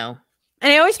 I know.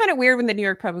 And I always find it weird when the New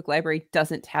York Public Library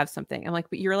doesn't have something. I'm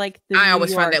like, but you're like I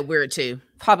always find that weird too.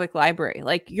 Public library.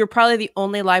 Like you're probably the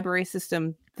only library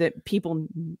system that people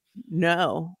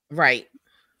know. Right.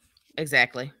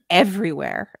 Exactly.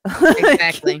 Everywhere.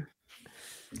 Exactly.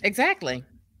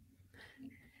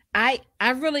 I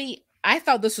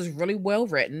thought this was really well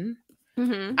written.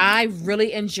 Mm-hmm. I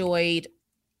really enjoyed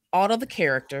all of the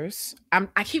characters.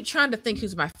 I keep trying to think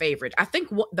who's my favorite. I think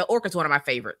the Orc is one of my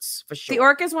favorites for sure. The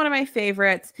Orc is one of my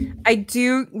favorites. I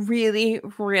do really,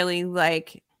 really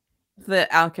like the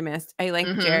Alchemist. I like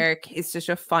Jarek. He's just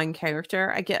a fun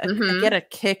character. I get a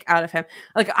kick out of him.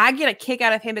 Like I get a kick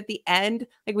out of him at the end,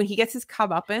 like when he gets his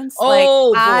comeuppance.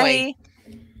 Oh boy.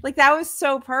 Like that was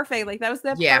so perfect. Like that was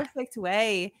the perfect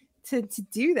way to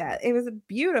do that. It was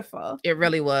beautiful. It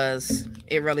really was.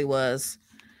 It really was.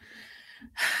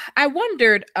 I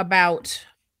wondered about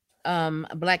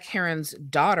Black Heron's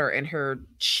daughter and her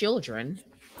children.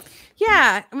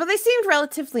 Yeah, well, they seemed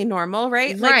relatively normal,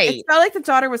 right? Like, it felt like the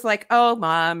daughter was like, "Oh,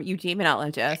 mom, you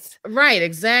demonologist." Right,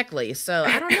 exactly. So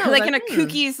I don't know, like in a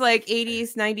kooky's like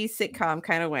 80s, 90s sitcom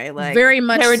kind of way. Like very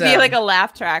much. There would be like a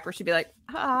laugh track where she'd be like,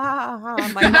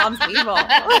 "Ah, my mom's evil."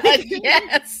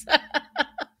 Yes.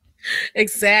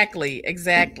 Exactly.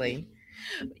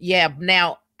 Yeah.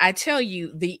 Now I tell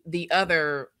you the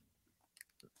other.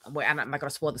 Well, I'm not going to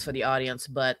spoil this for the audience,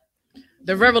 but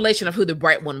the revelation of who the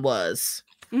bright one was.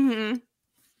 Mm-hmm.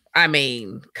 I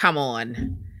mean, come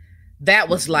on. That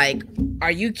was like,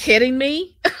 are you kidding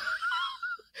me?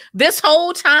 This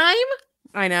whole time?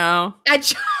 I know. I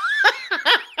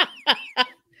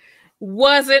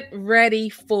wasn't ready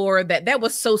for that. That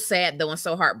was so sad though and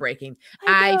so heartbreaking.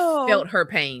 I felt her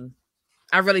pain.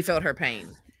 I really felt her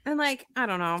pain. And like, I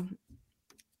don't know.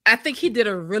 I think he did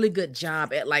a really good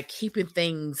job at like keeping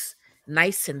things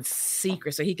nice and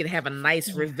secret so he could have a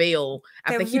nice reveal.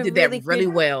 I think he did that really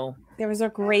well. There was a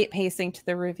great pacing to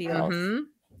the reveal.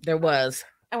 There was.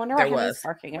 I wonder what Hemi's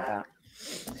talking about.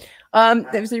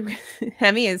 There's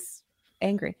Hemi is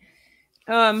angry.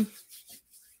 The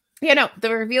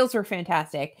reveals were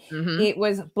fantastic. It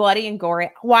was bloody and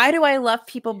gory. Why do I love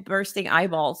people bursting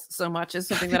eyeballs so much is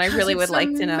something that I really would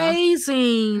like to know.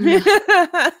 Amazing.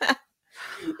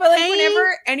 But like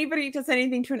whenever anybody does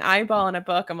anything to an eyeball in a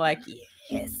book, I'm like,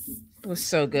 yes. It was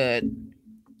so good.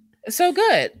 So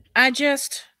good. I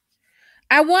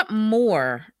want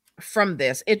more from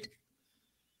this. It's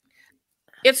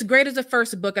great as a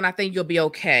first book, and I think you'll be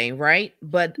okay, right?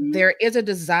 But there is a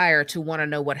desire to want to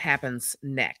know what happens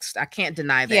next. I can't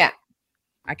deny that. Yeah.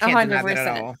 I can't deny that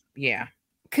at all. Yeah.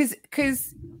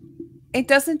 Because it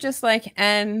doesn't just like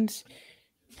end,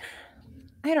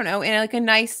 I don't know, in like a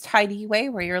nice, tidy way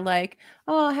where you're like,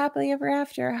 oh, happily ever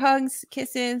after, hugs,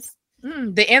 kisses.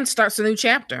 The end starts a new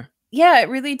chapter. Yeah, it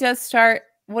really does start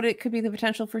what it could be the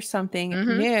potential for something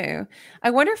new.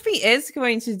 I wonder if he is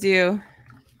going to do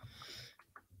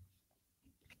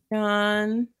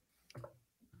Johnston.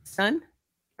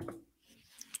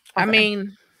 I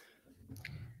mean,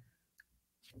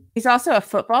 he's also a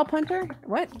football punter.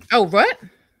 What? Oh, what?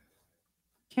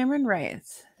 Cameron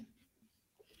writes.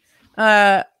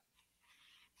 No,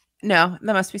 that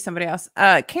must be somebody else.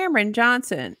 Cameron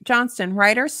Johnston,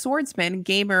 writer, swordsman,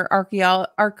 gamer,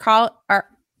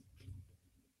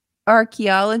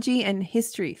 archaeology, and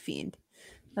history fiend.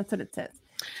 That's what it says.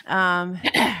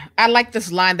 I like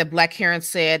this line that Black Heron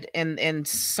said in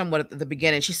somewhat at the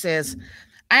beginning. She says,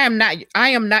 I am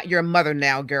not your mother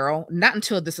now, girl. Not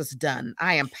until this is done.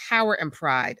 I am power and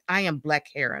pride. I am Black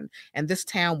Heron, and this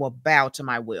town will bow to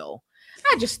my will.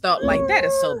 I just thought, like, that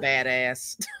is so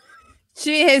badass.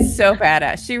 She is so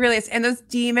badass. She really is. And those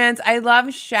demons, I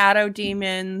love shadow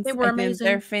demons. They were amazing.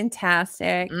 They're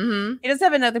fantastic. Mm-hmm. He does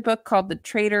have another book called The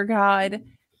Traitor God.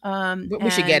 We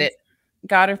should get it.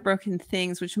 God of Broken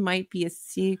Things, which might be a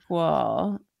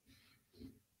sequel.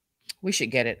 We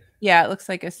should get it. Yeah, it looks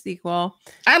like a sequel.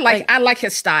 I like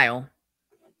his style.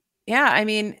 Yeah, I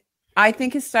mean, I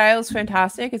think his style is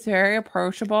fantastic. It's very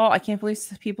approachable. I can't believe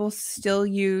people still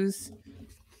use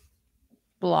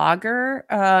Blogger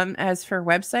as for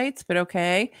websites, but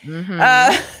okay.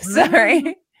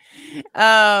 Sorry.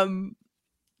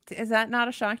 Is that not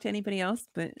a shock to anybody else?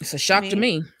 But it's a shock to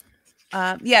me.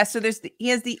 Yeah, so he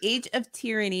has the Age of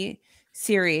Tyranny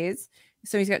series.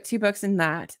 So he's got 2 books in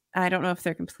that. I don't know if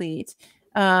they're complete.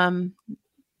 I'm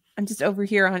just over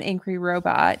here on Angry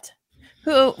Robot,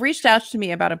 who reached out to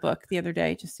me about a book the other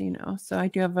day, just so you know. So I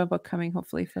do have a book coming,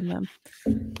 hopefully, from them.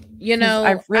 You know,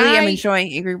 I really am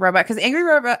enjoying Angry Robot, because Angry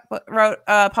Robot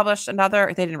published another.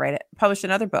 They didn't write it. Published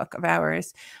another book of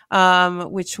ours,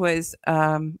 which was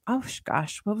oh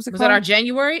gosh, what was it called? Was that our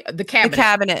January? The Cabinet. The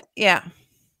Cabinet, yeah.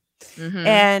 Mm-hmm.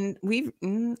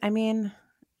 And I mean,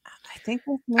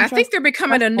 I think they're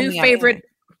becoming a new favorite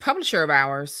publisher of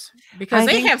ours, because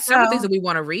they have several things that we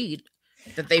want to read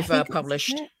that they've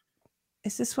published.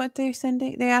 Is this what they're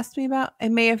sending? They asked me about. It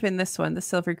may have been this one, The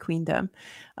Silver Queendom.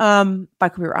 But I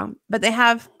could be wrong. But they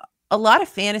have a lot of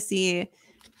fantasy,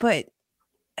 but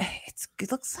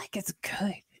it looks like it's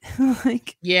good.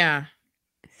 Like, yeah.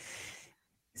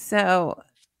 So,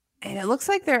 and it looks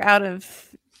like they're out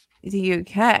of the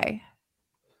UK.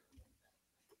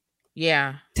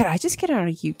 Yeah. Did I just get on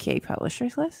a UK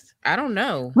publishers list? I don't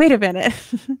know. Wait a minute.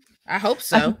 I hope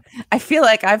so. I feel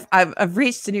like I've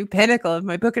reached a new pinnacle of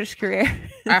my bookish career.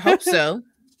 I hope so.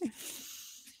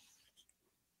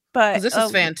 But this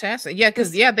is fantastic. Yeah,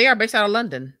 because they are based out of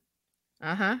London.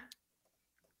 Yeah.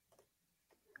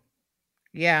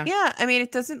 Yeah, I mean,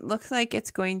 it doesn't look like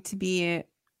it's going to be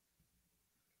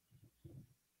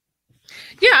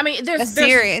yeah, I mean, there's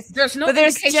no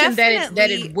indication that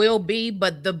it will be,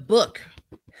 but the book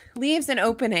leaves an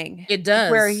opening. It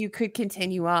does, where you could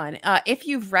continue on. If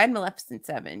you've read Maleficent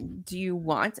 7, do you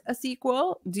want a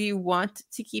sequel? Do you want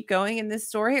to keep going in this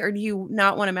story, or do you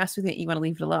not want to mess with it? You want to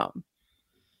leave it alone?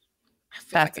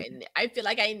 I feel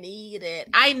like I need it.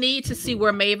 I need to see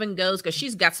where Maven goes, because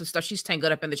she's got some stuff she's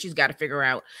tangled up in that she's got to figure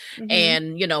out. Mm-hmm.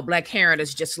 And Black Heron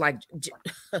is just like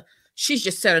she's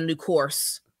just set a new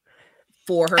course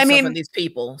for herself and these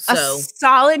people. So a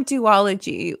solid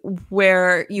duology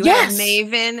where you have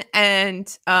Maven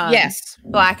and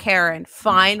Black Heron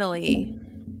finally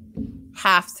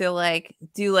have to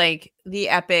do the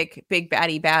epic big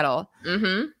baddie battle.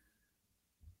 Mm-hmm.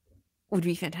 Would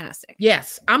be fantastic.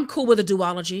 Yes, I'm cool with a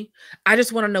duology. I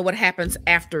just want to know what happens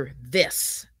after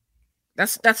this.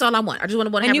 That's all I want. I just want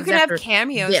to know what happens. And you can have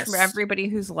cameos from everybody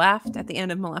who's left at the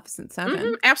end of Maleficent 7.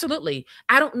 Mm-hmm, absolutely.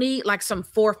 I don't need some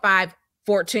 4, 5,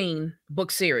 14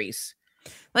 book series.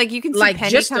 You can see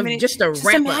Penny coming just a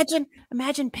wrap up.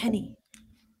 Imagine Penny.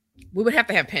 We would have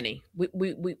to have Penny.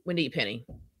 We need Penny.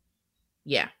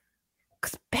 Yeah.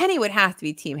 Because Penny would have to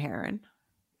be Team Heron.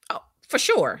 Oh, for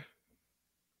sure.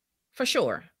 For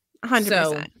sure.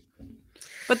 100%.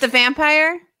 But the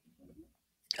vampire?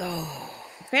 Oh.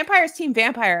 Vampire's Team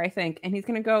Vampire, I think. And he's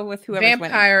going to go with whoever's winning.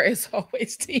 Vampire is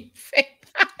always Team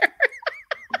Vampire.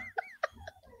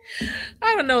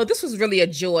 I don't know. This was really a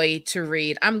joy to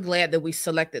read. I'm glad that we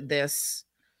selected this.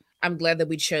 I'm glad that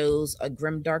we chose a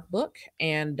grimdark book.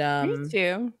 And me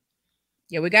too.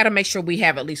 Yeah, we got to make sure we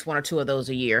have at least 1 or 2 of those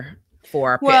a year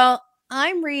for our pick. Well,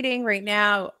 I'm reading right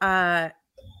now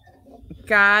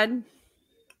God.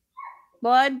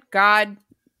 What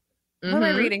am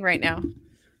I reading right now?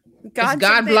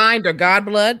 God Blind or God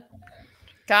Blood?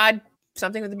 God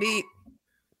something with a beat.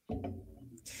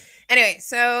 Anyway,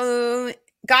 so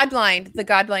God Blind, the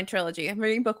God Blind trilogy. I'm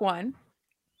reading book 1.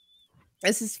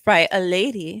 This is by a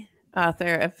lady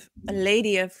author of A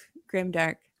Lady of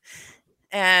Grimdark.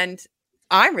 And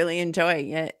I'm really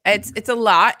enjoying it. It's a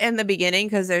lot in the beginning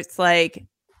because there's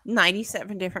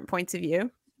 97 different points of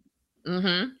view.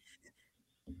 Mm-hmm.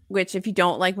 Which, if you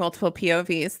don't like multiple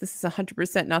POVs, this is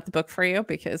 100% not the book for you,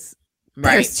 because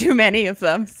there's too many of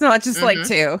them. It's not just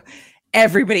 2.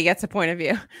 Everybody gets a point of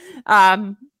view.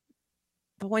 But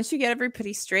once you get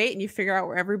everybody straight and you figure out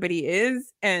where everybody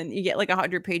is, and you get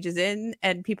 100 pages in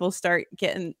and people start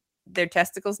getting their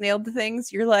testicles nailed to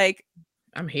things, you're like,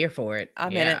 I'm here for it.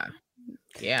 I'm in it.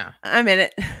 Yeah. I'm in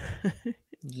it.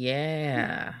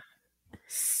 Yeah.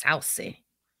 Saucy.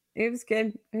 It was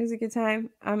good. It was a good time.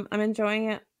 I'm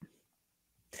enjoying it.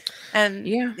 And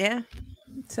yeah.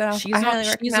 So She's I on highly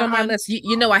she's recommend on my one. list.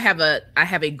 You know, I have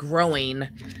a growing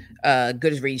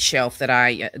Goodreads shelf that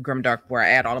I Grimdark, where I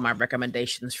add all of my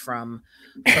recommendations from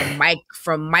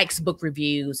Mike's book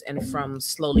reviews and from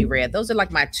Slowly Read. Those are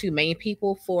like my two main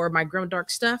people for my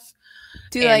Grimdark stuff.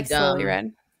 Do you like And Slowly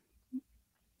Read?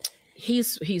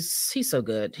 he's so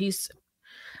good.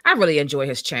 I really enjoy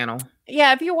his channel.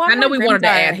 Yeah, if you want I know more we wanted to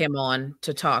add Grimdark, him on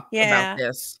to talk about yeah.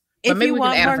 this, but If maybe you we can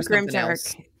want add him more for something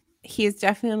else. Grimdark, he's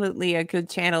definitely a good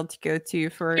channel to go to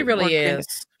for He more really Grimdark.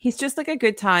 is. He's just like a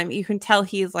good time. You can tell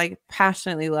he's like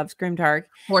passionately loves Grimdark.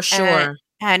 For sure.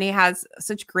 And he has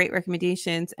such great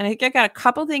recommendations. And I think I got a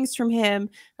couple things from him,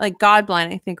 like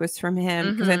Godblind, I think was from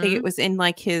him, because I think it was in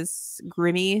like his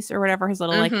Grimmies or whatever, his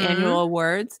little like annual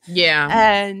awards. Yeah.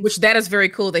 And which that is very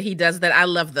cool that he does that. I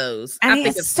love those. And I he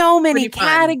think has it's so many pretty fun.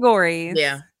 categories.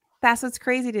 Yeah. That's what's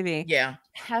crazy to me. Yeah.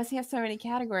 How does he have so many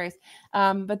categories?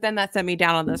 But then that sent me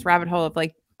down on this rabbit hole of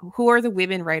like, who are the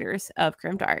women writers of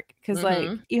Grimdark? Because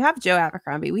like you have Joe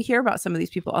Abercrombie. We hear about some of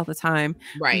these people all the time.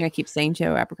 Right. I'm gonna keep saying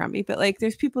Joe Abercrombie, but like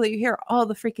there's people that you hear all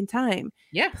the freaking time.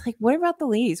 Yeah. But, like, what about the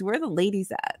ladies? Where are the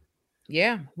ladies at?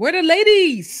 Yeah. Where are the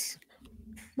ladies?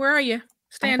 Where are you?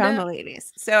 Stand I found up. the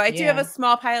ladies. So I do have a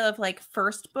small pile of like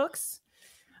first books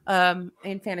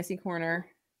in Fantasy Corner.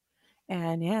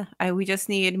 And yeah, we just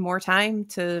need more time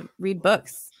to read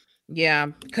books. Yeah,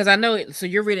 because I know. So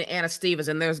you're reading Anna Stevens,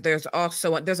 and there's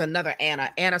also another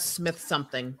Anna Smith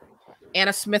something,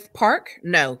 Anna Smith Park.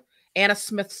 No, Anna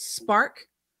Smith Spark,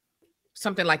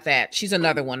 something like that. She's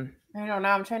another one. I don't know.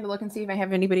 I'm trying to look and see if I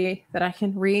have anybody that I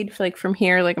can read like from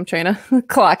here. Like I'm trying to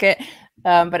clock it,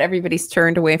 but everybody's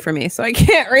turned away from me, so I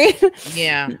can't read.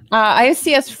 Yeah, I have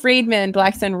C.S. Friedman,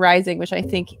 Black Sun Rising, which I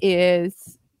think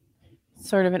is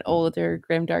sort of an older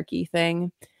grimdarky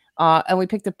thing. And we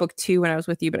picked up book 2 when I was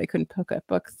with you, but I couldn't pick up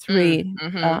book 3.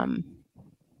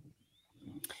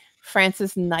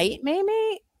 Francis Knight,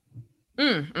 maybe?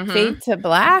 Fade to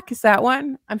Black? Is that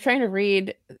one? I'm trying to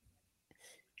read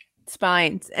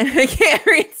Spines, and I can't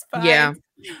read Spines. Yeah.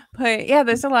 But yeah,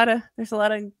 there's a lot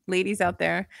of ladies out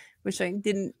there, which I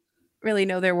didn't really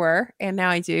know there were, and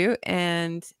now I do.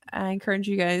 And I encourage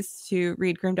you guys to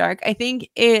read Grimdark. I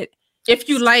think if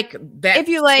you like that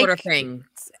sort of thing.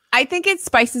 I think it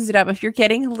spices it up. If you're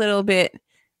getting a little bit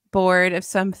bored of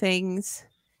some things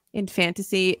in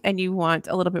fantasy and you want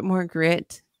a little bit more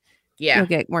grit, you'll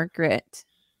get more grit.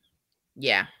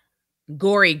 Yeah.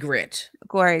 Gory grit.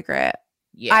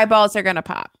 Yeah. Eyeballs are going to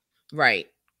pop. Right.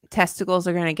 Testicles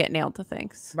are going to get nailed to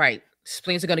things. Right.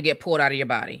 Spleens are going to get pulled out of your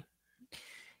body.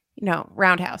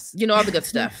 Roundhouse. All the good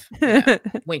stuff. Yeah.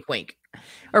 Wink, wink.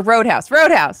 Or Roadhouse,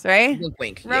 right? Wink,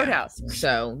 wink. Roadhouse. Yeah.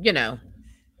 So,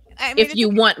 I mean, if you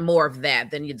want more of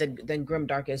that, then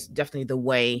Grimdark is definitely the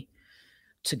way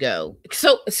to go.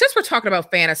 So since we're talking about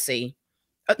fantasy,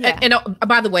 and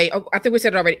by the way, I think we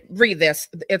said it already. Read this;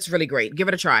 it's really great. Give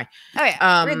it a try. Oh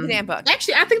yeah, read the damn book.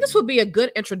 Actually, I think this would be a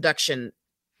good introduction.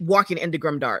 Walking into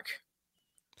Grimdark.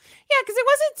 Yeah, because it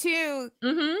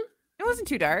wasn't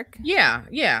too dark. Yeah,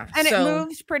 and it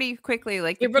moves pretty quickly.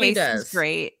 Like the it really pace does. Is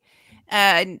great,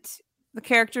 and the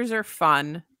characters are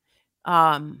fun.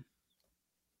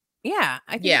 Yeah,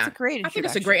 I think it's a great introduction. I think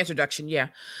it's a great introduction, yeah.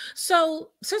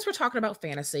 So, since we're talking about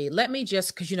fantasy, let me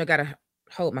just, because got to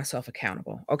hold myself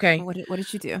accountable, okay? What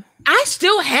did you do? I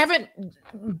still haven't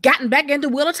gotten back into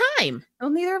Wheel of Time. Well,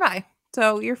 neither have I.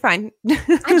 So, you're fine.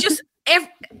 I just,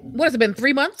 what has it been,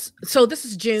 3 months? So, this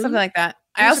is June. Something like that.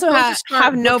 I also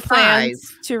have no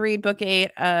plans to read book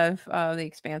 8 of The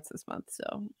Expanse this month,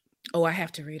 so. Oh, I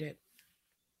have to read it.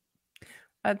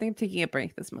 I think I'm taking a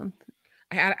break this month.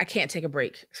 I can't take a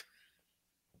break.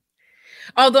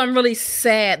 Although I'm really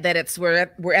sad that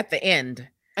we're at the end.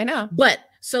 I know. But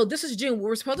so this is June.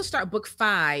 We're supposed to start book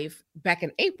 5 back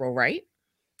in April, right?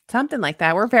 Something like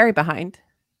that. We're very behind.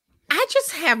 I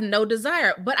just have no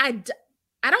desire, but I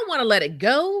don't want to let it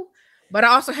go, but I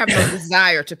also have no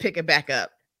desire to pick it back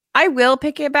up. I will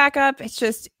pick it back up.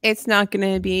 It's not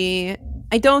going to be,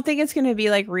 I don't think it's going to be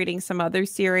like reading some other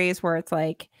series where it's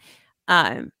like,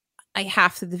 I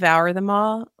have to devour them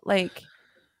all. Like,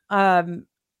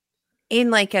 in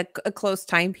like a close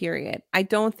time period. I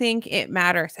don't think it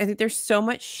matters. I think there's so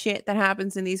much shit that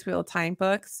happens in these Wheel of Time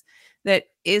books that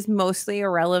is mostly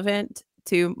irrelevant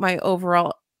to my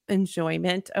overall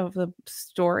enjoyment of the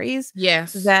stories.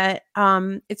 Yes. That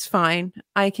it's fine.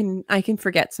 I can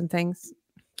forget some things.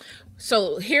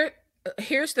 So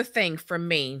here's the thing for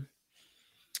me.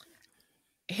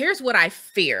 Here's what I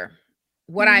fear.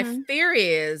 What I fear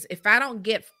is if I don't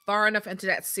get far enough into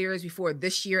that series before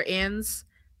this year ends,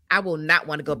 I will not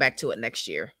want to go back to it next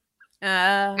year.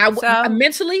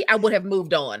 Mentally, I would have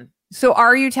moved on. So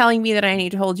are you telling me that I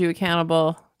need to hold you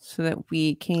accountable so that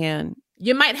we can?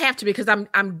 You might have to, because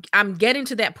I'm getting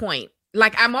to that point.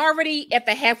 Like, I'm already at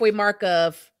the halfway mark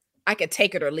of I could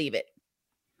take it or leave it.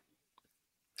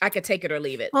 I could take it or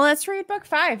leave it. Well, let's read book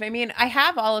 5. I mean, I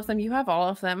have all of them. You have all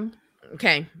of them.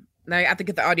 Okay. Now I have to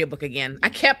get the audiobook again. I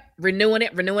kept renewing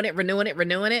it,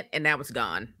 and now it's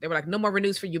gone. They were like, no more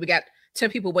renews for you. We got 10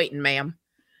 people waiting, ma'am.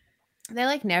 They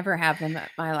like never have them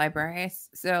at my library.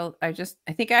 So I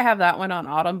think I have that one on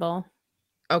Audible.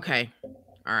 Okay.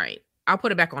 All right. I'll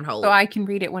put it back on hold. So I can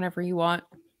read it whenever you want.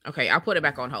 Okay. I'll put it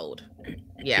back on hold.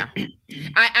 Yeah.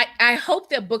 I hope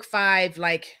that book 5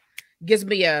 like gives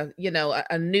me a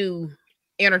new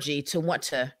energy to want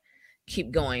to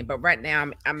keep going. But right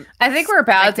now I think we're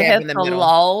about to hit the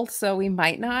lull, so we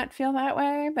might not feel that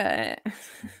way, but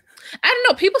I don't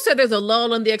know. People said there's a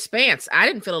lull in The Expanse. I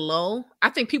didn't feel a lull. I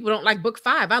think people don't like book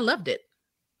 5. I loved it.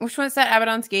 Which one's that?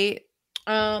 Abaddon's Gate?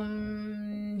 No,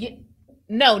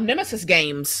 Nemesis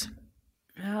Games.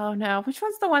 Oh no. Which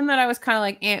one's the one that I was kind of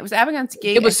like, it was Abaddon's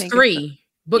Gate. It was 3.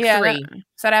 Book 3. Is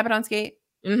that Abaddon's Gate?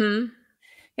 Mm-hmm.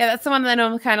 Yeah, that's the one that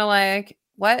I'm kind of like,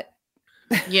 what?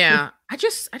 Yeah. I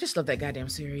just love that goddamn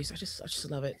series. I just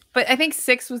love it. But I think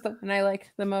 6 was the one I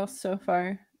liked the most so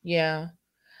far. Yeah.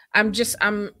 I'm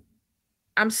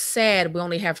sad we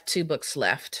only have 2 books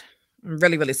left. I'm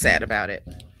really, really sad about it.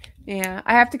 Yeah,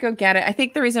 I have to go get it. I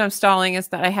think the reason I'm stalling is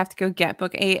that I have to go get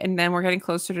book 8, and then we're getting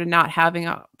closer to not having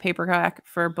a paperback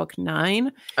for book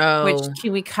 9. Oh. Which,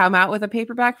 can we come out with a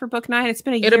paperback for book 9? It's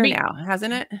been a year now,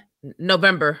 hasn't it?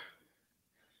 November.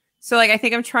 So, like, I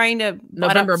think I'm trying to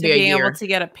November to being able to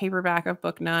get a paperback of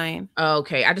book 9.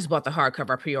 Okay, I just bought the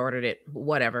hardcover. I pre-ordered it.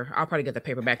 Whatever. I'll probably get the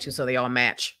paperback too, so they all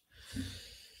match.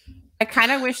 I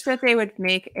kind of wish that they would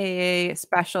make a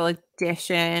special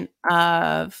edition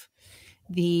of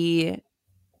the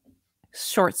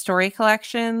short story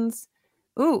collections.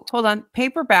 Ooh, hold on.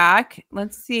 Paperback.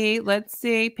 Let's see.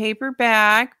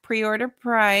 Paperback. Pre-order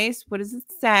price. What does it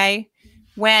say?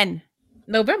 When?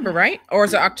 November, right? Or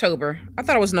is it October? I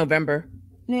thought it was November.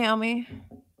 Naomi.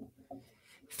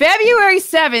 February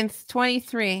 7th,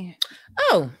 23.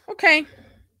 Oh, okay.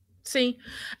 See,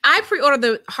 I pre-ordered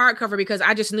the hardcover because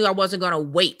I just knew I wasn't going to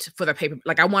wait for the paper.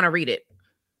 Like, I want to read it.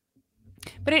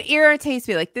 But it irritates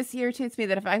me. Like, this irritates me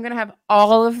that if I'm going to have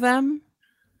all of them.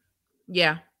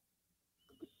 Yeah.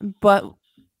 But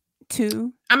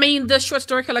 2. I mean, the short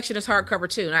story collection is hardcover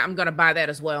too. And I'm going to buy that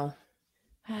as well.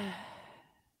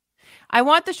 I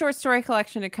want the short story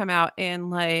collection to come out in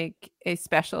like a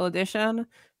special edition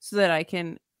so that I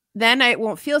can, then I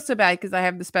won't feel so bad because I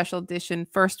have the special edition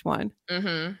first one.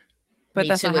 Mm-hmm. But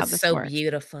that's not how this so works.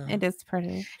 Beautiful. It is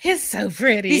pretty. It's so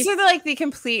pretty. These are like the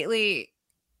completely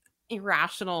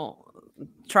irrational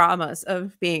traumas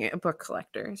of being a book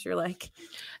collector. So you're like,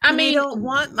 I don't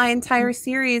want my entire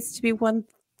series to be one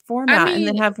format and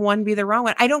then have one be the wrong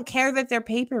one. I don't care that they're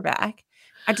paperback.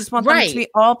 I just want them to be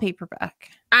all paperback.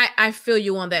 I feel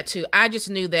you on that too. I just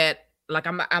knew that like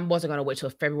I wasn't going to wait till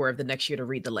February of the next year to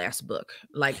read the last book.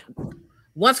 Like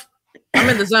once I'm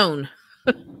in the zone.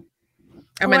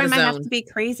 I might have to be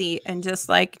crazy and just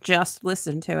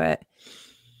listen to it.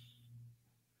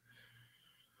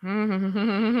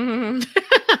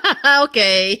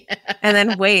 Okay. And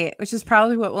then wait, which is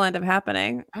probably what will end up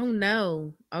happening. Oh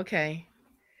no. Okay.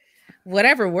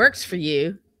 Whatever works for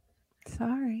you.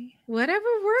 Sorry. Whatever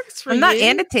works for you. I'm not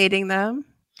annotating them.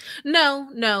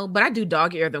 No, but I do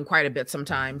dog ear them quite a bit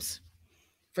sometimes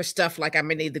for stuff like I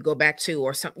may need to go back to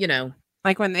or something,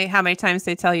 Like when how many times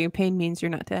they tell you pain means you're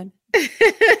not dead.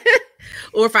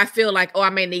 Or if I feel like, I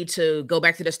may need to go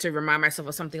back to this to remind myself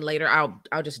of something later,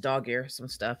 I'll just dog ear some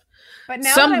stuff. But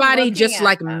now somebody just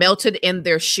melted in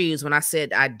their shoes when I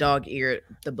said I dog eared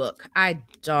the book. I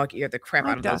dog eared the crap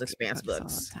out of those Expanse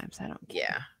books. Sometimes I don't care.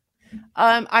 Yeah.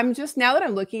 I'm just, now that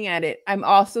I'm looking at it, I'm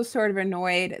also sort of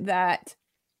annoyed that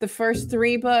the first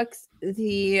 3 books,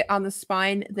 on the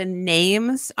spine, the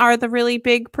names are the really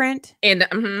big print. And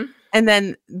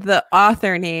then the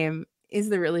author name is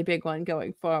the really big one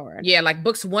going forward. Yeah, like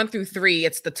books 1 through 3,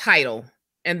 it's the title.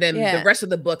 And then the rest of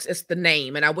the books, it's the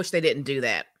name. And I wish they didn't do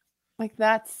that. Like,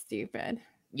 that's stupid.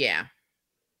 Yeah.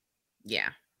 Yeah.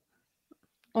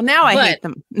 Well, now I hate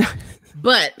them.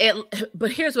 but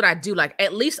here's what I do like.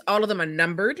 At least all of them are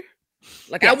numbered.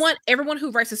 Like, yes. I want everyone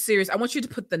who writes a series, I want you to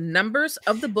put the numbers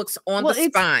of the books on the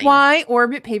spine. It's why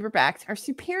Orbit paperbacks are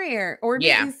superior.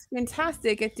 Orbit is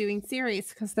fantastic at doing series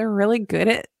because they're really good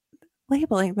at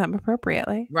labeling them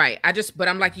appropriately. Right. But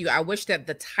I'm like you. I wish that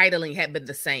the titling had been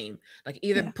the same. Like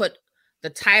either put the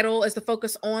title as the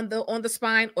focus on the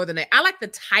spine or the name. I like the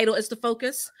title as the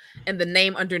focus and the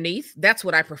name underneath. That's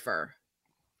what I prefer.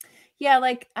 Yeah,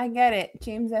 like I get it.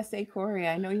 James S.A. Corey.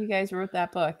 I know you guys wrote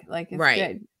that book. Like it's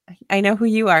Right. good. I know who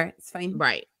you are. It's fine.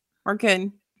 Right. We're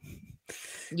good.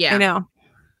 Yeah. I know.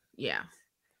 Yeah.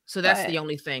 So that's But the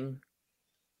only thing.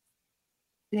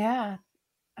 yeah,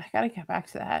 I gotta get back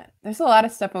to that. There's a lot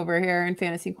of stuff over here in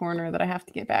Fantasy Corner that I have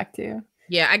to get back to.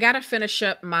 Yeah, I gotta finish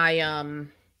up my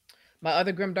my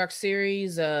other Grimdark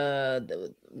series.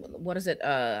 What is it?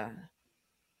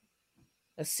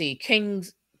 Let's see,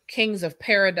 Kings of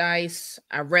Paradise.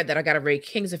 I read that. I gotta read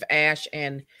Kings of Ash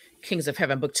and Kings of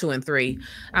Heaven, book 2 and 3.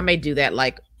 I may do that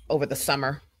like over the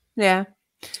summer. Yeah.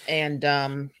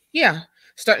 And yeah,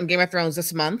 starting Game of Thrones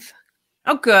this month.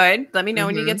 Oh, good. Let me know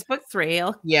when you get to book 3.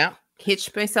 I'll Yeah.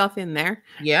 hitch myself in there.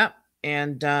 Yeah.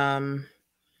 And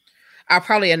I'll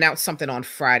probably announce something on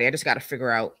Friday. I just got to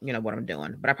figure out, what I'm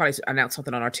doing. But I probably announce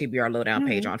something on our TBR Lowdown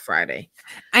page on Friday.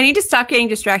 I need to stop getting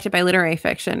distracted by literary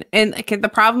fiction. And the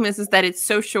problem is that it's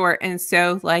so short and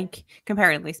so, like,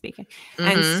 comparatively speaking,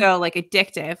 and so, like,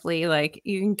 addictively, like,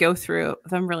 you can go through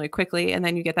them really quickly. And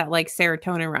then you get that, like,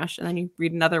 serotonin rush. And then you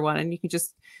read another one and you can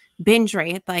just binge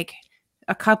read, like,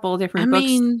 a couple different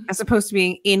books as opposed to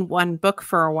being in one book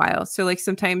for a while. So like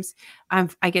sometimes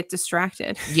I get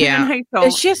distracted. Yeah. And I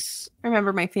don't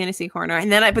remember my fantasy corner.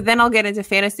 And then but then I'll get into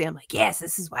fantasy. I'm like, yes,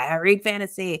 this is why I read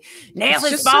fantasy. Nail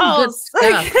his balls.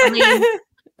 I mean,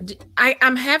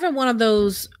 I'm having one of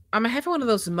those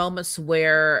moments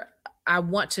where I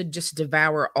want to just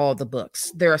devour all the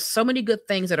books. There are so many good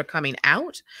things that are coming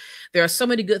out. There are so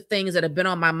many good things that have been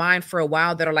on my mind for a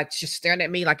while that are like just staring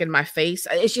at me, like in my face.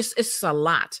 It's a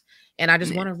lot. And I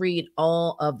just want to read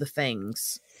all of the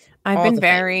things. I've been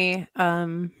very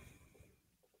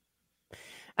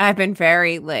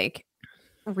like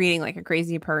reading like a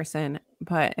crazy person,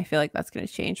 but I feel like that's going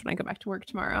to change when I go back to work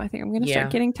tomorrow. I think I'm going to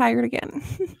start getting tired again.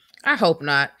 I hope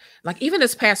not. Like even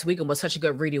this past weekend was such a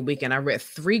good reading weekend. I read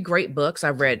 3 great books. I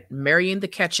read Marrying the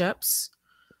Ketchups.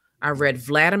 I read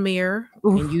Vladimir,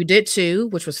 and you did too,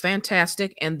 which was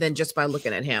fantastic. And then Just by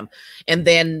Looking at Him. And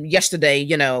then yesterday,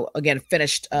 again,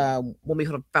 finished When We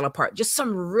Fell Apart. Just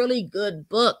some really good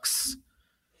books.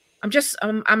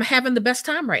 I'm having the best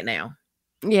time right now.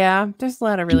 Yeah, there's a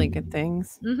lot of really good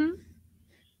things.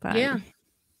 But yeah.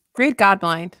 Read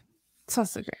Godblind. It's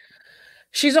also great.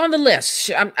 She's on the list.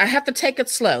 I have to take it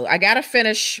slow. I gotta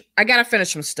finish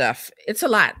some stuff. It's a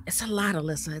lot. It's a lot,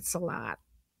 Alyssa. It's a lot.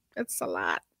 It's a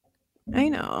lot. I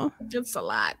know. It's a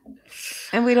lot.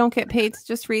 And we don't get paid to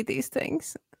just read these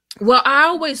things. Well, I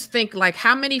always think like,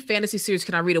 how many fantasy series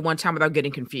can I read at one time without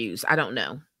getting confused? I don't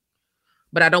know.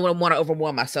 But I don't want to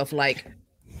overwhelm myself. Like,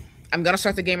 I'm gonna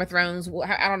start the Game of Thrones.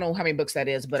 I don't know how many books that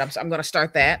is, but I'm gonna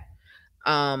start that.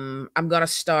 I'm gonna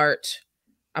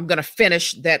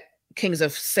finish that Kings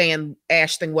of Sand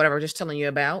Ash thing, whatever, just telling you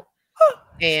about.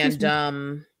 And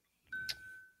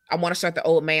I want to start the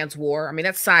Old Man's War. I mean,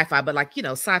 that's sci-fi, but like,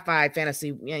 sci-fi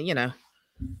fantasy, yeah,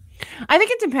 I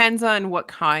think it depends on what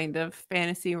kind of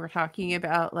fantasy we're talking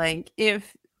about. Like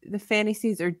if the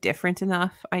fantasies are different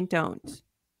enough, I don't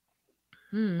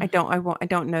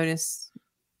notice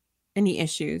any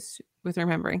issues with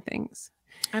remembering things.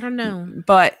 I don't know.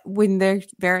 But when they're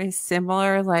very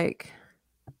similar, like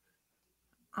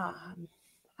I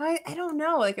don't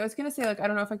know. Like I was gonna say, like I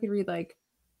don't know if I could read like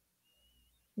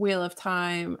Wheel of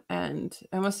Time and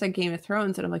I almost said Game of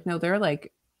Thrones, and I'm like, no, they're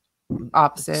like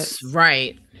opposites,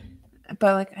 right?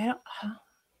 But like I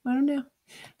don't know.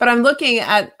 But I'm looking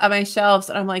at my shelves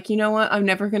and I'm like, you know what? I'm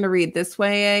never gonna read this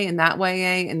way and that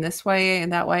way and this way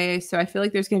and that way. So I feel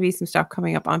like there's gonna be some stuff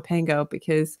coming up on Pango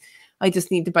because I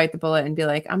just need to bite the bullet and be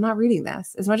like, I'm not reading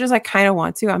this. As much as I kind of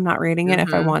want to, I'm not reading it.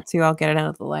 If I want to, I'll get it out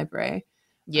of the library.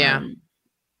 Yeah.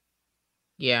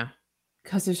 Yeah.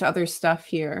 Because there's other stuff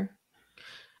here.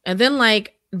 And then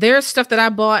like there's stuff that I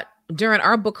bought during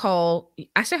our book haul.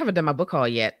 I still haven't done my book haul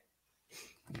yet.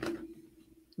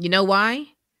 You know why?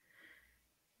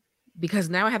 Because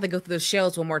now I have to go through the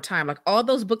shelves one more time. Like all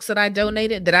those books that I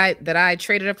donated, that I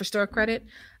traded up for store credit,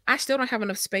 I still don't have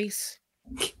enough space.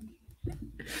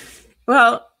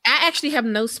 Well, I actually have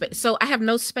no space. So I have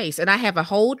no space, and I have a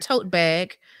whole tote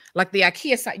bag, like the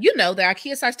IKEA size, the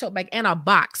IKEA size tote bag, and a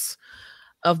box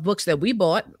of books that we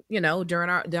bought, during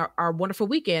our wonderful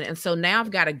weekend. And so now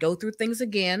I've got to go through things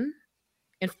again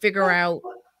and figure out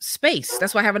space.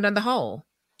 That's why I haven't done the haul.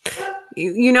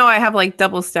 I have like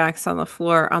double stacks on the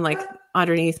floor on like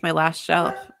underneath my last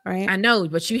shelf, right? I know,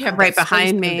 but you have right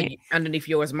behind me underneath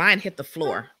yours. Mine hit the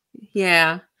floor.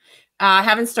 Yeah. I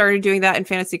haven't started doing that in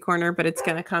Fantasy Corner, but it's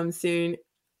going to come soon.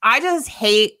 I just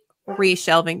hate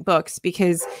reshelving books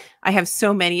because I have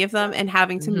so many of them and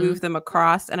having to move them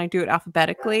across, and I do it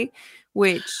alphabetically,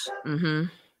 which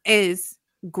is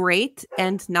great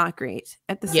and not great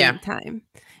at the same time.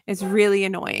 It's really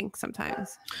annoying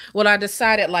sometimes. Well, I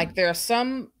decided like there are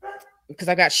some, because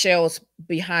I got shelves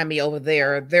behind me over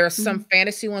there. There are some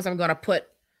fantasy ones I'm going to put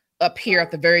up here at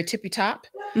the very tippy top.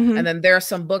 And then there are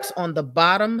some books on the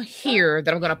bottom here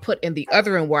that I'm going to put in the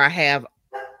other room where I have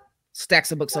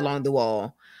stacks of books along the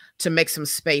wall to make some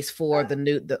space for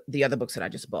the other books that I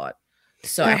just bought.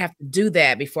 So I have to do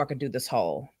that before I can do this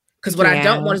haul. Because what I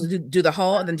don't want is to do the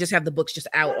haul and then just have the books just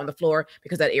out on the floor,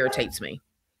 because that irritates me.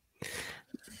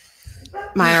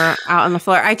 Mine are out on the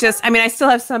floor. I still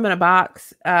have some in a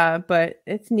box, but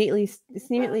it's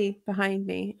neatly behind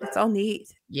me. It's all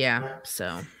neat. Yeah.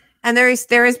 So. And there is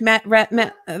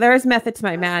method to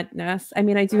my madness. I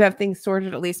mean, I do have things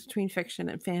sorted at least between fiction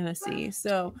and fantasy.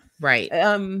 So right.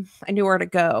 I knew where to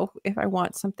go if I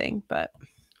want something, but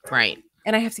right.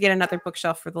 And I have to get another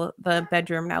bookshelf for the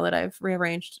bedroom now that I've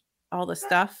rearranged all the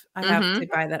stuff. I have to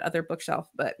buy that other bookshelf.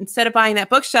 But instead of buying that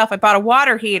bookshelf, I bought a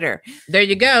water heater. There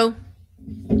you go.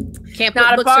 Can't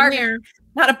put books in there.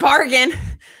 Not a bargain.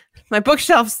 My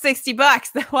bookshelf's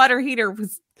 $60. The water heater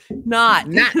was not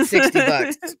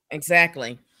 $60.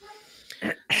 Exactly.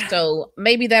 So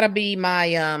maybe that'll be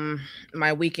my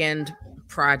my weekend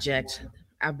project.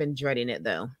 I've been dreading it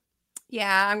though.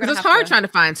 Yeah, it's hard trying to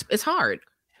find. It's hard.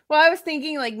 Well, I was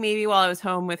thinking like maybe while I was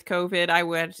home with COVID, I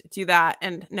would do that.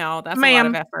 And no, that's a lot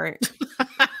of effort.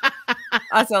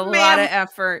 That's a lot of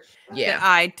effort that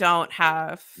I don't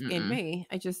have in me.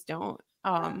 I just don't.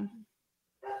 No.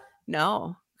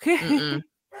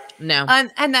 No.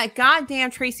 And that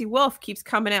goddamn Tracy Wolf keeps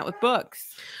coming out with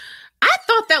books. I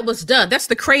thought that was done. That's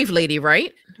the Crave lady,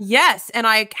 right? Yes. And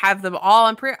I have them all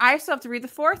on pre. I still have to read the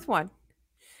fourth one.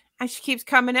 And she keeps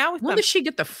coming out with them. When did she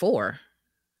get the 4?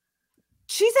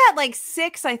 She's at like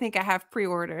 6, I think I have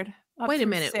pre-ordered. Wait a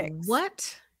minute. 6.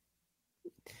 What?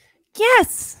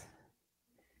 Yes.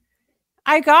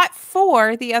 I got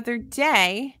 4 the other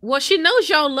day. Well, she knows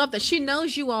y'all love that. She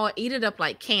knows you all eat it up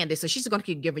like candy. So she's going to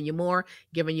keep giving you more,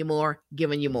 giving you more,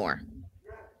 giving you more.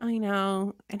 I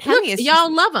know. And look,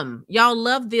 y'all love them. Y'all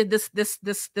love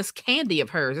this candy of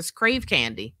hers. This Crave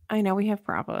candy. I know we have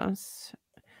problems.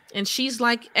 And she's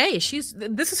like, hey,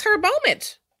 this is her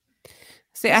moment.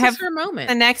 So I have her moment.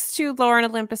 The next 2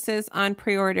 Lauren Olympuses on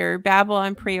pre-order, Babel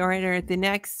on pre-order. The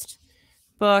next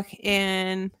book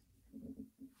in.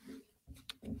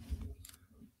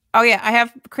 Oh yeah, I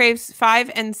have Craves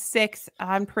 5 and 6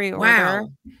 on pre-order.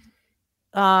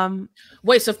 Wow.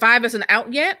 Wait, so 5 isn't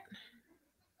out yet?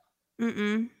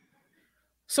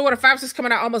 So what? 5 is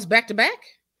coming out almost back to back?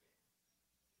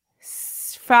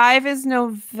 5 is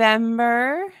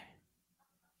November.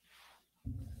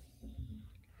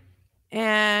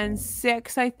 And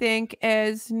 6, I think,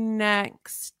 is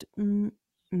next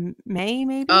May,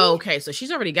 maybe. Oh, okay. So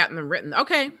she's already gotten them written.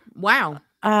 Okay. Wow.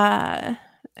 That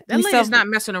lady's not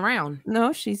messing around.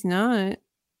 No, she's not.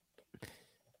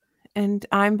 And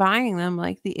I'm buying them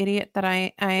like the idiot that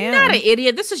I am. Not an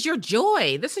idiot. This is your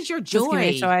joy. This is your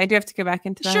joy. So I do have to go back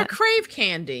into that. It's your Crave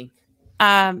candy.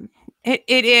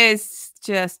 It is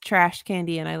just trash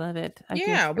candy, and I love it. We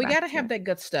got to have that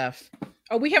good stuff.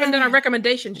 Oh, we haven't done our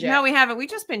recommendations yet. No, we haven't. We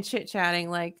just been chit-chatting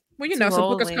like it's a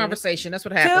bookers conversation. That's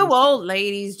what happens. 2 old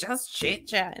ladies just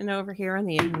chit-chatting over here on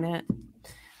the internet.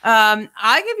 I'll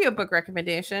give you a book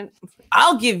recommendation.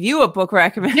 I'll give you a book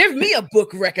recommendation. Give me a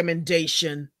book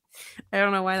recommendation. I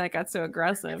don't know why that got so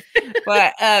aggressive,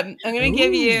 but I'm going to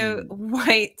give you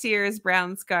White Tears,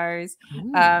 Brown Scars,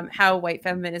 How White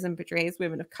Feminism Betrays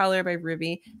Women of Color by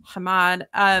Ruby Hamad.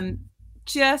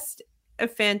 Just a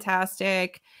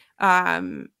fantastic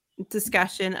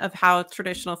discussion of how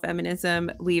traditional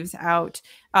feminism leaves out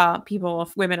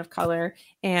women of color,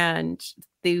 and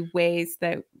the ways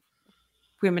that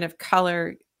women of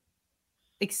color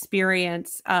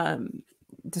experience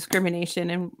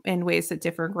discrimination in ways that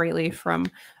differ greatly from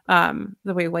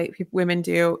the way white women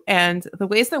do, and the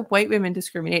ways that white women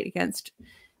discriminate against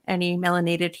any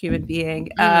melanated human being.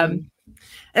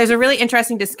 There's a really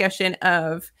interesting discussion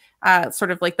of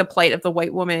sort of like the plight of the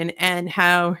white woman, and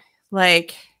how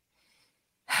like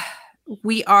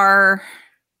we are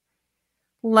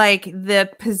like the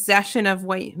possession of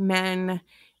white men,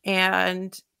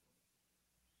 and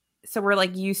so we're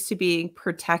like used to being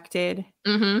protected.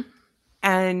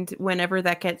 And whenever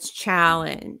that gets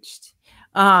challenged,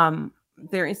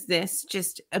 there is this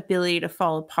just ability to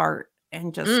fall apart,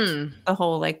 and just the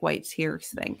whole like white tears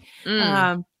thing.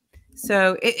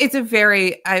 So it's a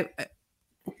very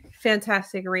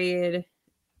fantastic read.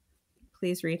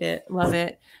 Please read it. Love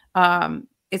it.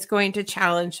 It's going to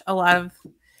challenge a lot of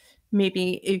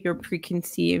maybe your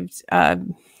preconceived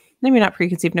maybe not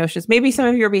preconceived notions, maybe some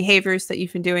of your behaviors that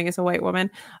you've been doing as a white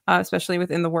woman, especially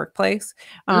within the workplace,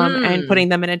 and putting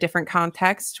them in a different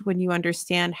context when you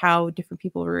understand how different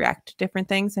people react to different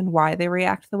things and why they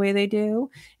react the way they do,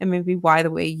 and maybe why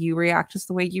the way you react is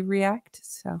the way you react.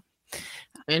 So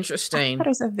interesting. That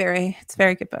is a very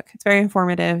good book. It's very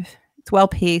informative. It's well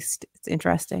paced. It's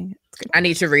interesting. It's good. I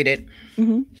need to read it.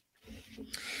 Mm-hmm.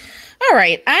 All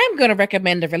right, I'm going to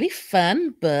recommend a really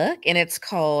fun book, and it's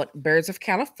called Birds of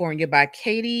California by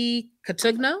Katie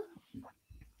Cotugno.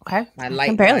 Okay. I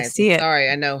can barely see it. Sorry,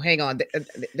 I know. Hang on.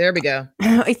 There we go.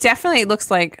 It definitely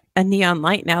looks like a neon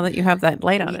light now that you have that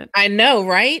light on it. I know,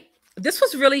 right? This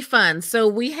was really fun. So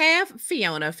we have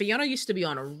Fiona. Fiona used to be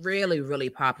on a really,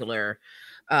 really popular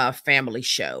family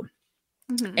show.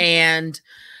 Mm-hmm. And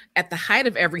at the height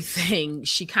of everything,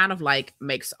 she kind of like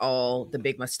makes all the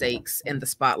big mistakes in the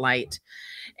spotlight,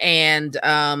 and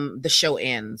the show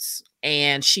ends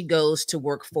and she goes to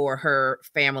work for her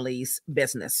family's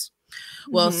business.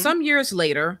 Well, some years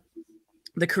later,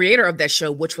 the creator of that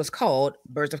show, which was called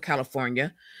Birds of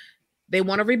California, they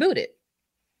want to reboot it,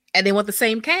 and they want the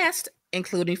same cast,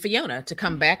 including Fiona, to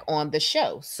come back on the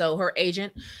show. So her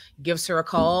agent gives her a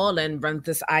call and runs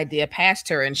this idea past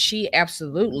her, and she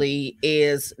absolutely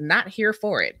is not here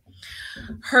for it.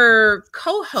 Her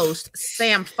co-host,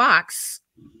 Sam Fox,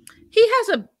 he has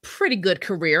a pretty good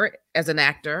career as an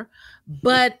actor,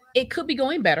 but it could be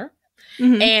going better.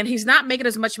 Mm-hmm. And he's not making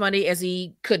as much money as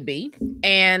he could be,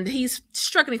 and he's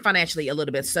struggling financially a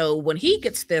little bit. So when he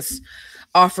gets this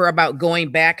offer about going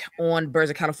back on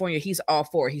Birds of California, he's all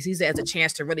for it. He sees it as a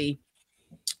chance to really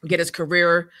get his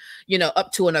career,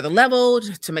 up to another level,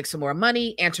 to make some more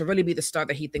money, and to really be the star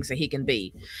that he thinks that he can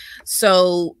be.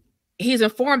 So he's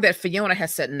informed that Fiona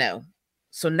has said no.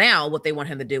 So now what they want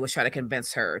him to do is try to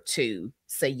convince her to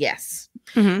say yes.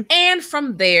 Mm-hmm. And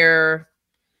from there,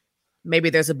 maybe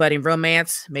there's a budding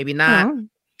romance, maybe not. Oh.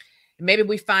 Maybe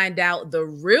we find out the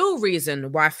real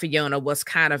reason why Fiona was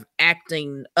kind of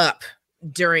acting up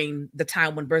during the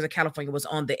time when Birds of California was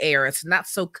on the air. It's not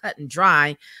so cut and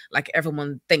dry like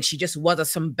everyone thinks. She just wasn't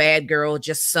some bad girl,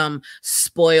 just some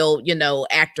spoiled,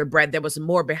 actor brat. There was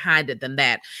more behind it than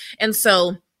that. And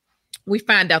so we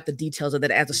find out the details of that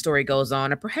as the story goes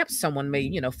on, and perhaps someone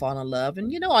may, fall in love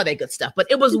and, all that good stuff. But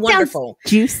it was wonderful.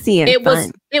 Juicy and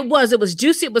fun. It was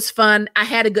juicy. It was fun. I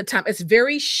had a good time. It's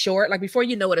very short. Like before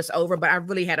you know it, it's over, but I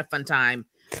really had a fun time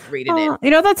reading it.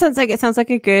 That sounds like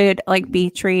a good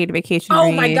beach read, vacation read.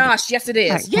 Oh my gosh. Yes, it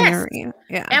is. Yes.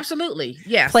 Yeah. Absolutely.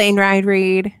 Yes. Plane ride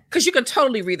read. Because you can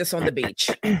totally read this on the beach.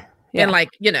 Yeah.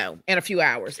 In a few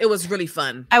hours. It was really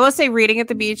fun. I will say reading at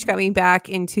the beach got me back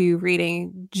into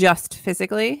reading just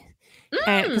physically.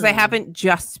 And because I haven't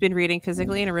just been reading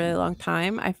physically in a really long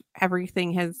time.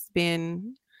 Everything has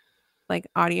been like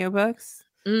audiobooks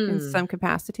in some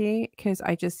capacity because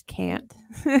I just can't.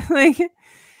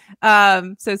 So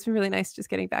it's been really nice just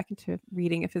getting back into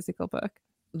reading a physical book.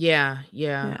 Yeah.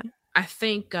 I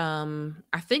think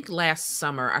last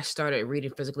summer I started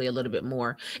reading physically a little bit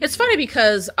more. It's funny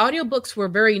because audiobooks were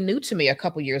very new to me a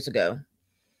couple years ago.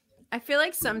 I feel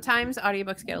like sometimes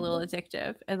audiobooks get a little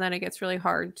addictive, and then it gets really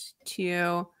hard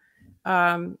to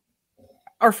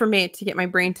or for me to get my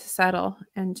brain to settle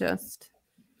and just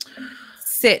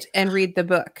sit and read the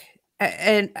book.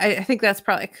 And I think that's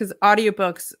probably because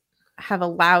audiobooks have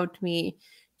allowed me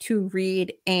to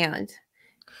read and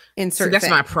insert. So that's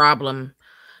my problem.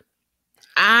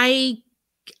 I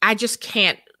just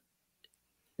can't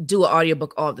do an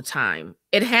audiobook all the time.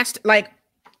 It has to, like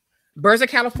Birds of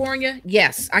California.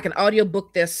 Yes, I can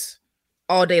audiobook this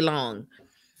all day long.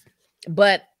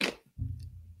 But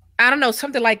I don't know,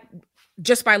 something like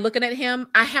just by looking at him,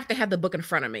 I have to have the book in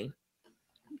front of me.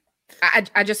 I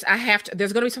have to,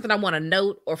 there's going to be something I want to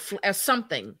note or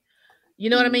something. You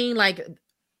know what I mean? Like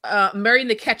Marrying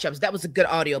the Ketchups, that was a good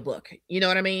audiobook. You know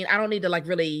what I mean? I don't need to like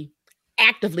really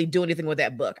actively do anything with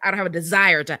that book. I don't have a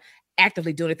desire to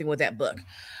actively do anything with that book.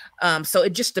 So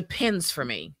it just depends for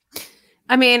me.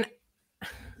 I mean,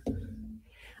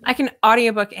 I can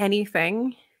audiobook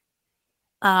anything.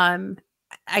 I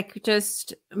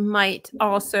just might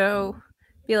also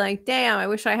be like, damn, I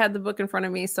wish I had the book in front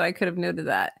of me so I could have noted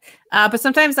that. But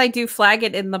sometimes I do flag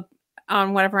it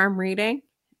on whatever I'm reading,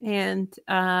 and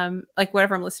like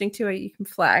whatever I'm listening to, you can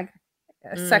flag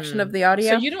a section of the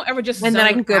audio. So you don't ever just and then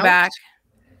I can go back.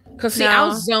 Because see, I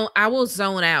will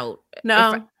zone out.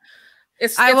 No,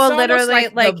 I will literally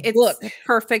like it's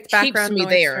perfect background noise. Keeps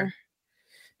me there.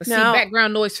 But see,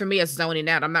 background noise for me is zoning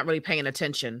out. I'm not really paying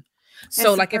attention.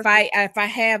 So like if I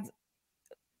have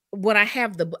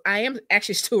I am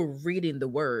actually still reading the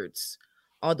words,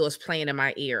 although it's playing in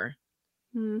my ear.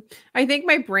 I think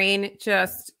my brain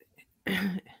just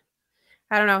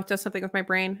I don't know, it does something with my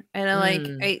brain. And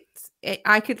I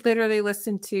could literally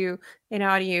listen to an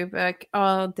audiobook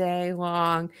all day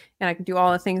long, and I can do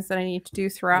all the things that I need to do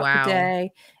throughout the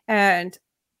day. And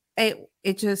I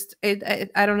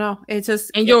don't know. It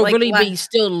just, and you'll really be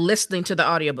still listening to the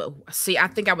audiobook. See, I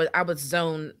think I would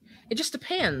zone. It just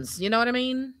depends. You know what I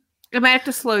mean? I might have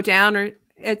to slow down or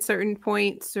at certain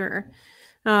points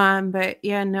but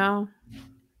yeah, no.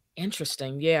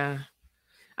 Interesting. Yeah.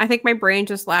 I think my brain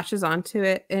just latches onto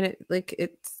it, and it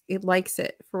likes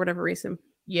it for whatever reason.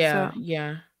 Yeah.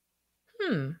 Yeah.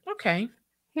 Okay.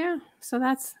 Yeah. So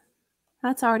that's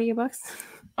audiobooks.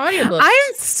 Audiobooks.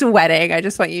 I'm sweating. I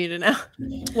just want you to know.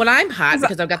 Well, I'm hot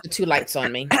because I've got the 2 lights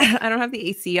on me. I don't have the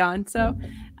AC on, so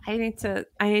I need to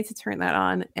turn that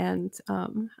on. And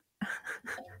well,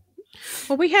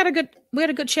 we had a good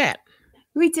chat.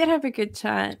 We did have a good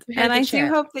chat, and I do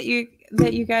hope that you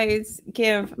guys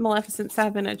give Maleficent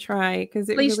 7 a try, because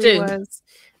it really was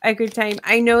a good time.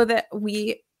 I know that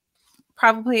we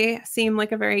probably seem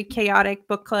like a very chaotic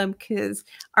book club because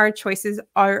our choices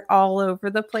are all over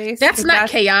the place. That's not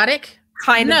chaotic.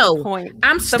 Kind of the point.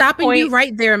 I'm stopping you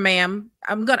right there, ma'am.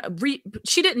 I'm gonna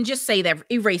she didn't just say that.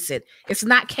 Erase it. It's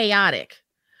not chaotic.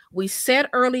 We said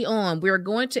early on we're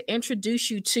going to introduce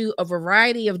you to a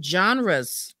variety of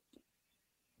genres.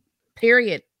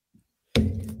 Period.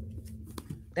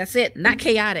 That's it. Not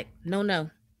chaotic. No.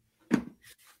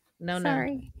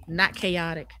 Sorry. Not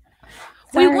chaotic.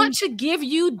 Sorry. We want to give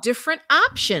you different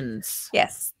options.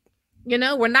 Yes. You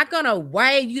know, we're not going to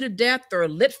wag you to death or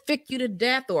lit-fic you to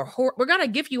death we're going to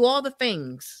give you all the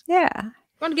things. Yeah. We're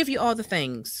going to give you all the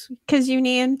things. Because you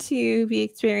need to be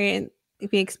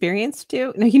experienced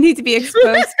to. No, you need to be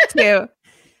exposed to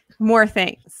more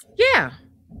things. Yeah.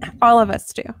 All of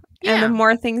us do. Yeah. And the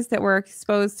more things that we're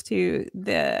exposed to,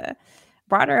 the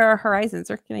broader our horizons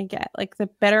are going to get. Like, the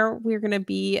better we're going to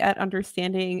be at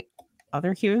understanding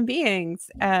other human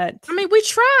beings. I mean, we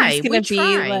try. It's going to be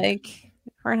like,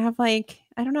 we're going to have like,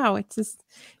 I don't know. It just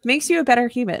makes you a better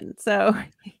human. So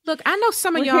look, I know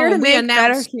some of y'all, when we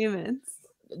announced better humans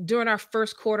during our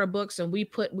first quarter books and we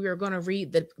were going to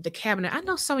read the Cabinet. I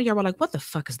know some of y'all were like, what the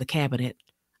fuck is the Cabinet?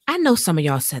 I know some of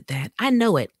y'all said that. I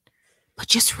know it, but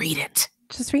just read it.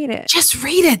 Just read it. Just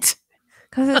read it.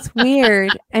 Because it's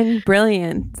weird and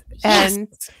brilliant. Yes. And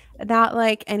not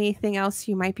like anything else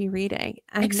you might be reading.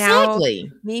 And exactly.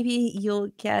 Now maybe you'll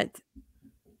get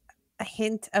a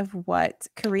hint of what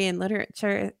Korean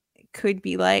literature could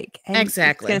be like. And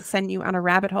exactly. It's going to send you on a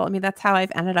rabbit hole. I mean, that's how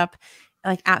I've ended up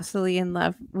like absolutely in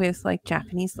love with like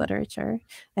Japanese literature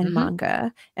and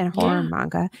manga and horror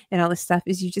manga and all this stuff,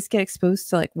 is you just get exposed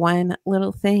to like one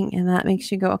little thing, and that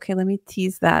makes you go, okay, let me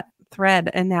tease that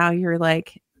thread. And now you're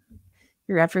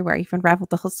everywhere. You've unraveled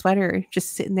the whole sweater,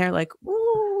 just sitting there like,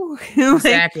 ooh.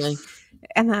 Exactly.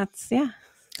 And that's, yeah.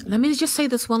 Let me just say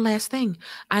this one last thing.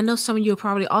 I know some of you are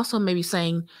probably also maybe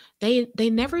saying they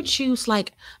never choose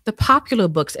like the popular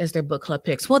books as their book club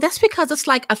picks. Well, that's because it's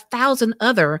like 1,000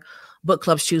 other book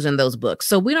clubs choosing those books.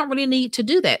 So we don't really need to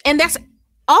do that. And that's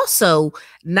also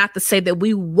not to say that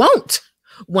we won't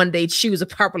one day choose a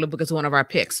popular book as one of our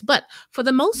picks. But for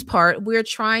the most part, we're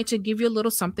trying to give you a little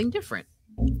something different.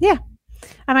 Yeah.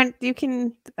 I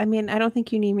mean, I don't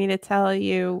think you need me to tell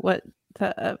you what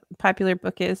the popular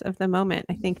book is of the moment.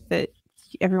 I think that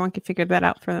everyone can figure that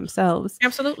out for themselves.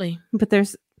 Absolutely. But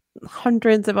there's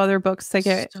hundreds of other books that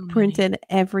get printed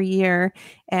every year,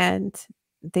 and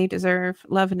they deserve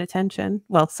love and attention.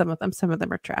 Well, some of them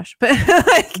are trash, but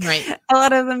like, a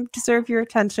lot of them deserve your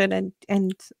attention,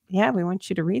 and yeah, we want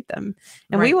you to read them,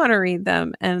 and we want to read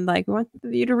them, and like we want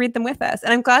you to read them with us.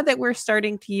 And I'm glad that we're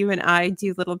starting to, you and I,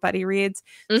 do little buddy reads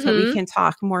so we can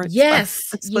talk more.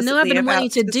 Yes, you know, I've been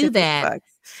wanting to do that.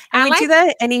 And we do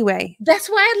that anyway. That's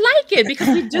why I like it, because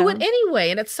we do it anyway,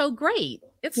 and it's so great.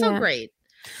 It's so great.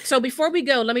 So before we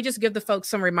go, let me just give the folks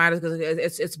some reminders,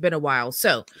 because it's been a while.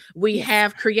 So we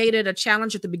have created a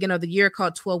challenge at the beginning of the year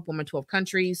called 12 Women, 12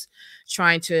 Countries,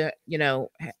 trying to,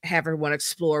 have everyone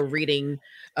explore reading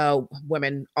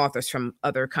women authors from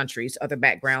other countries, other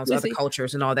backgrounds, other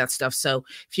cultures, and all that stuff. So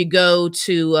if you go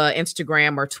to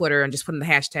Instagram or Twitter and just put in the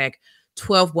hashtag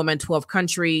 12 Women, 12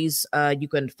 Countries. You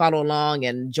can follow along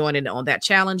and join in on that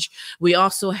challenge. We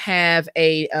also have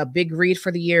a big read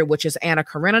for the year, which is Anna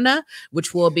Karenina,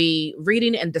 which we'll be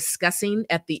reading and discussing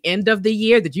at the end of the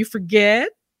year. Did you forget?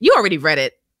 You already read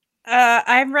it.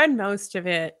 I've read most of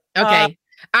it. Okay.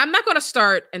 I'm not going to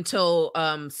start until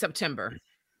September.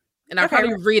 And I'll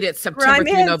probably read it September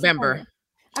through November.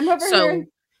 I'm over here.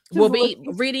 We'll be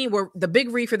reading. The big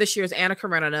read for this year is Anna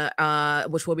Karenina,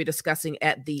 which we'll be discussing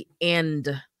at the end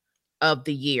of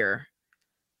the year.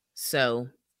 So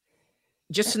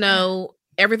just know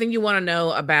everything you want to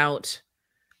know about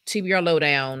TBR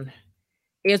Lowdown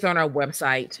is on our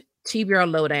website,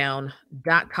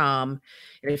 tbrlowdown.com.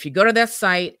 And if you go to that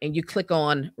site and you click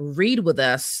on Read With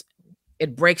Us,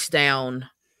 it breaks down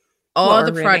all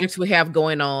the projects we have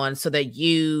going on so that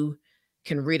you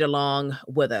can read along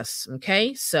with us.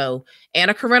 Okay. So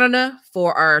Anna Karenina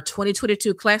for our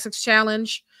 2022 Classics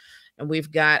Challenge. And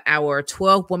we've got our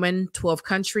 12 Women, 12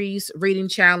 Countries reading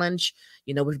challenge.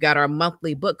 You know, we've got our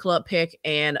monthly book club pick,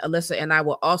 and Alyssa and I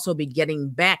will also be getting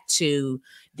back to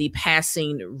the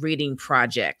passing reading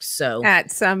project. So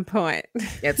at some point.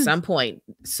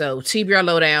 So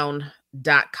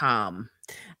tbrlowdown.com.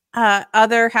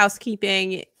 Other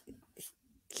housekeeping.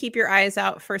 Keep your eyes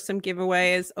out for some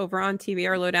giveaways over on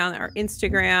TBR Lowdown, our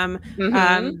Instagram.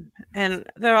 And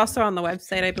they're also on the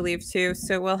website, I believe, too.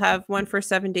 So we'll have one for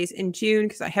 7 Days in June,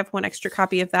 because I have one extra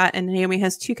copy of that. And Naomi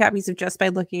has 2 copies of Just by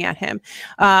Looking at Him.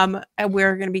 And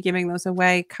we're going to be giving those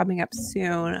away coming up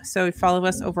soon. So follow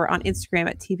us over on Instagram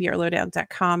at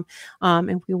tbrlowdown.com.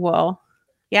 And we will,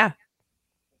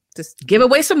 just give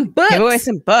away some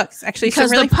books. Actually, because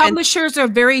really the publishers are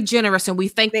very generous, and we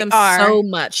thank them so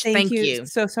much. Thank you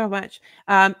so much.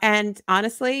 And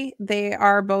honestly, they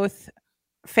are both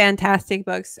fantastic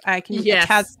books. I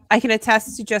can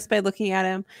attest to Just by Looking at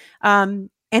Him. And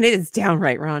it is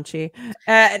downright raunchy.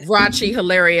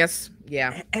 Hilarious.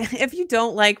 Yeah. If you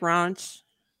don't like raunch,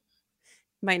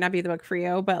 might not be the book for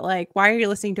you. But like, why are you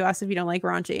listening to us if you don't like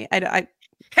raunchy? I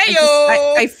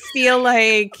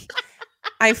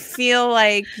feel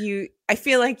like you're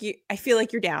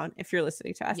down if you're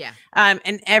listening to us. Yeah.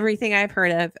 And everything I've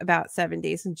heard about 7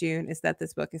 Days in June is that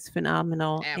this book is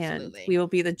phenomenal. Absolutely. And we will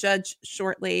be the judge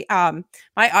shortly. My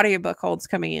audiobook hold's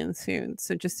coming in soon.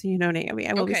 So just so you know, Naomi,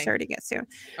 I will be starting it soon.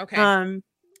 Okay.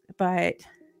 But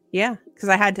yeah, because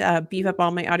I had to beef up all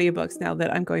my audiobooks now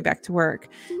that I'm going back to work.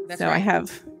 That's right. I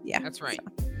have, That's right.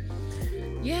 So.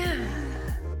 Yeah.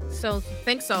 So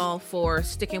thanks all for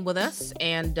sticking with us,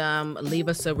 and leave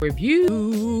us a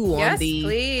review on the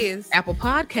please. Apple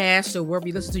Podcast or wherever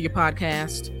you listen to your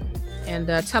podcast, and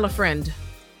tell a friend.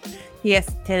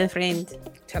 Yes, tell a friend.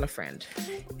 Tell a friend.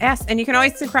 Yes, and you can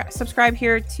always subscribe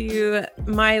here to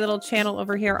my little channel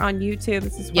over here on YouTube.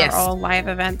 This is where all live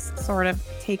events sort of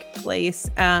take place.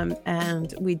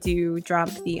 And we do drop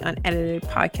the unedited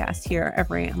podcast here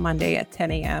every Monday at 10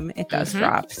 a.m. It does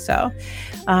drop. So,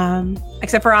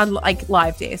 except for on like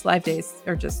live days. Live days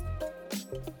are just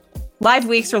live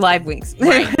weeks or live weeks.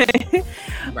 Right.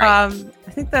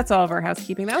 I think that's all of our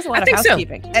housekeeping. That was a lot of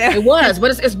housekeeping. So. It was,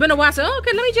 but it's been a while. So,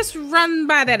 okay, let me just run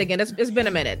by that again. It's been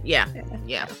a minute. Yeah.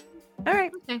 All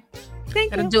right. Okay. Thank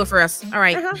you. That'll do it for us. All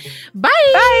right. Bye.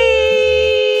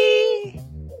 Bye.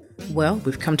 Well,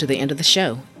 we've come to the end of the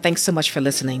show. Thanks so much for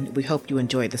listening. We hope you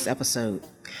enjoyed this episode.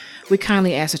 We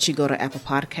kindly ask that you go to Apple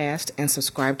Podcast and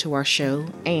subscribe to our show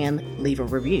and leave a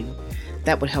review.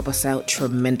 That would help us out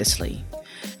tremendously.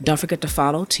 Don't forget to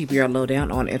follow TBR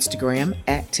Lowdown on Instagram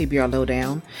at TBR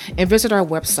Lowdown, and visit our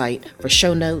website for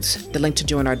show notes, the link to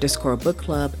join our Discord book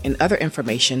club, and other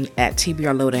information at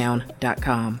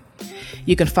tbrlowdown.com.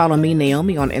 You can follow me,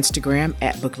 Naomi, on Instagram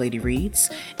at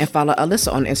BookLadyReads, and follow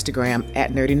Alyssa on Instagram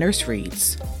at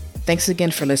NerdyNurseReads. Thanks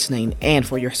again for listening and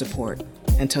for your support.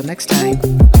 Until next time.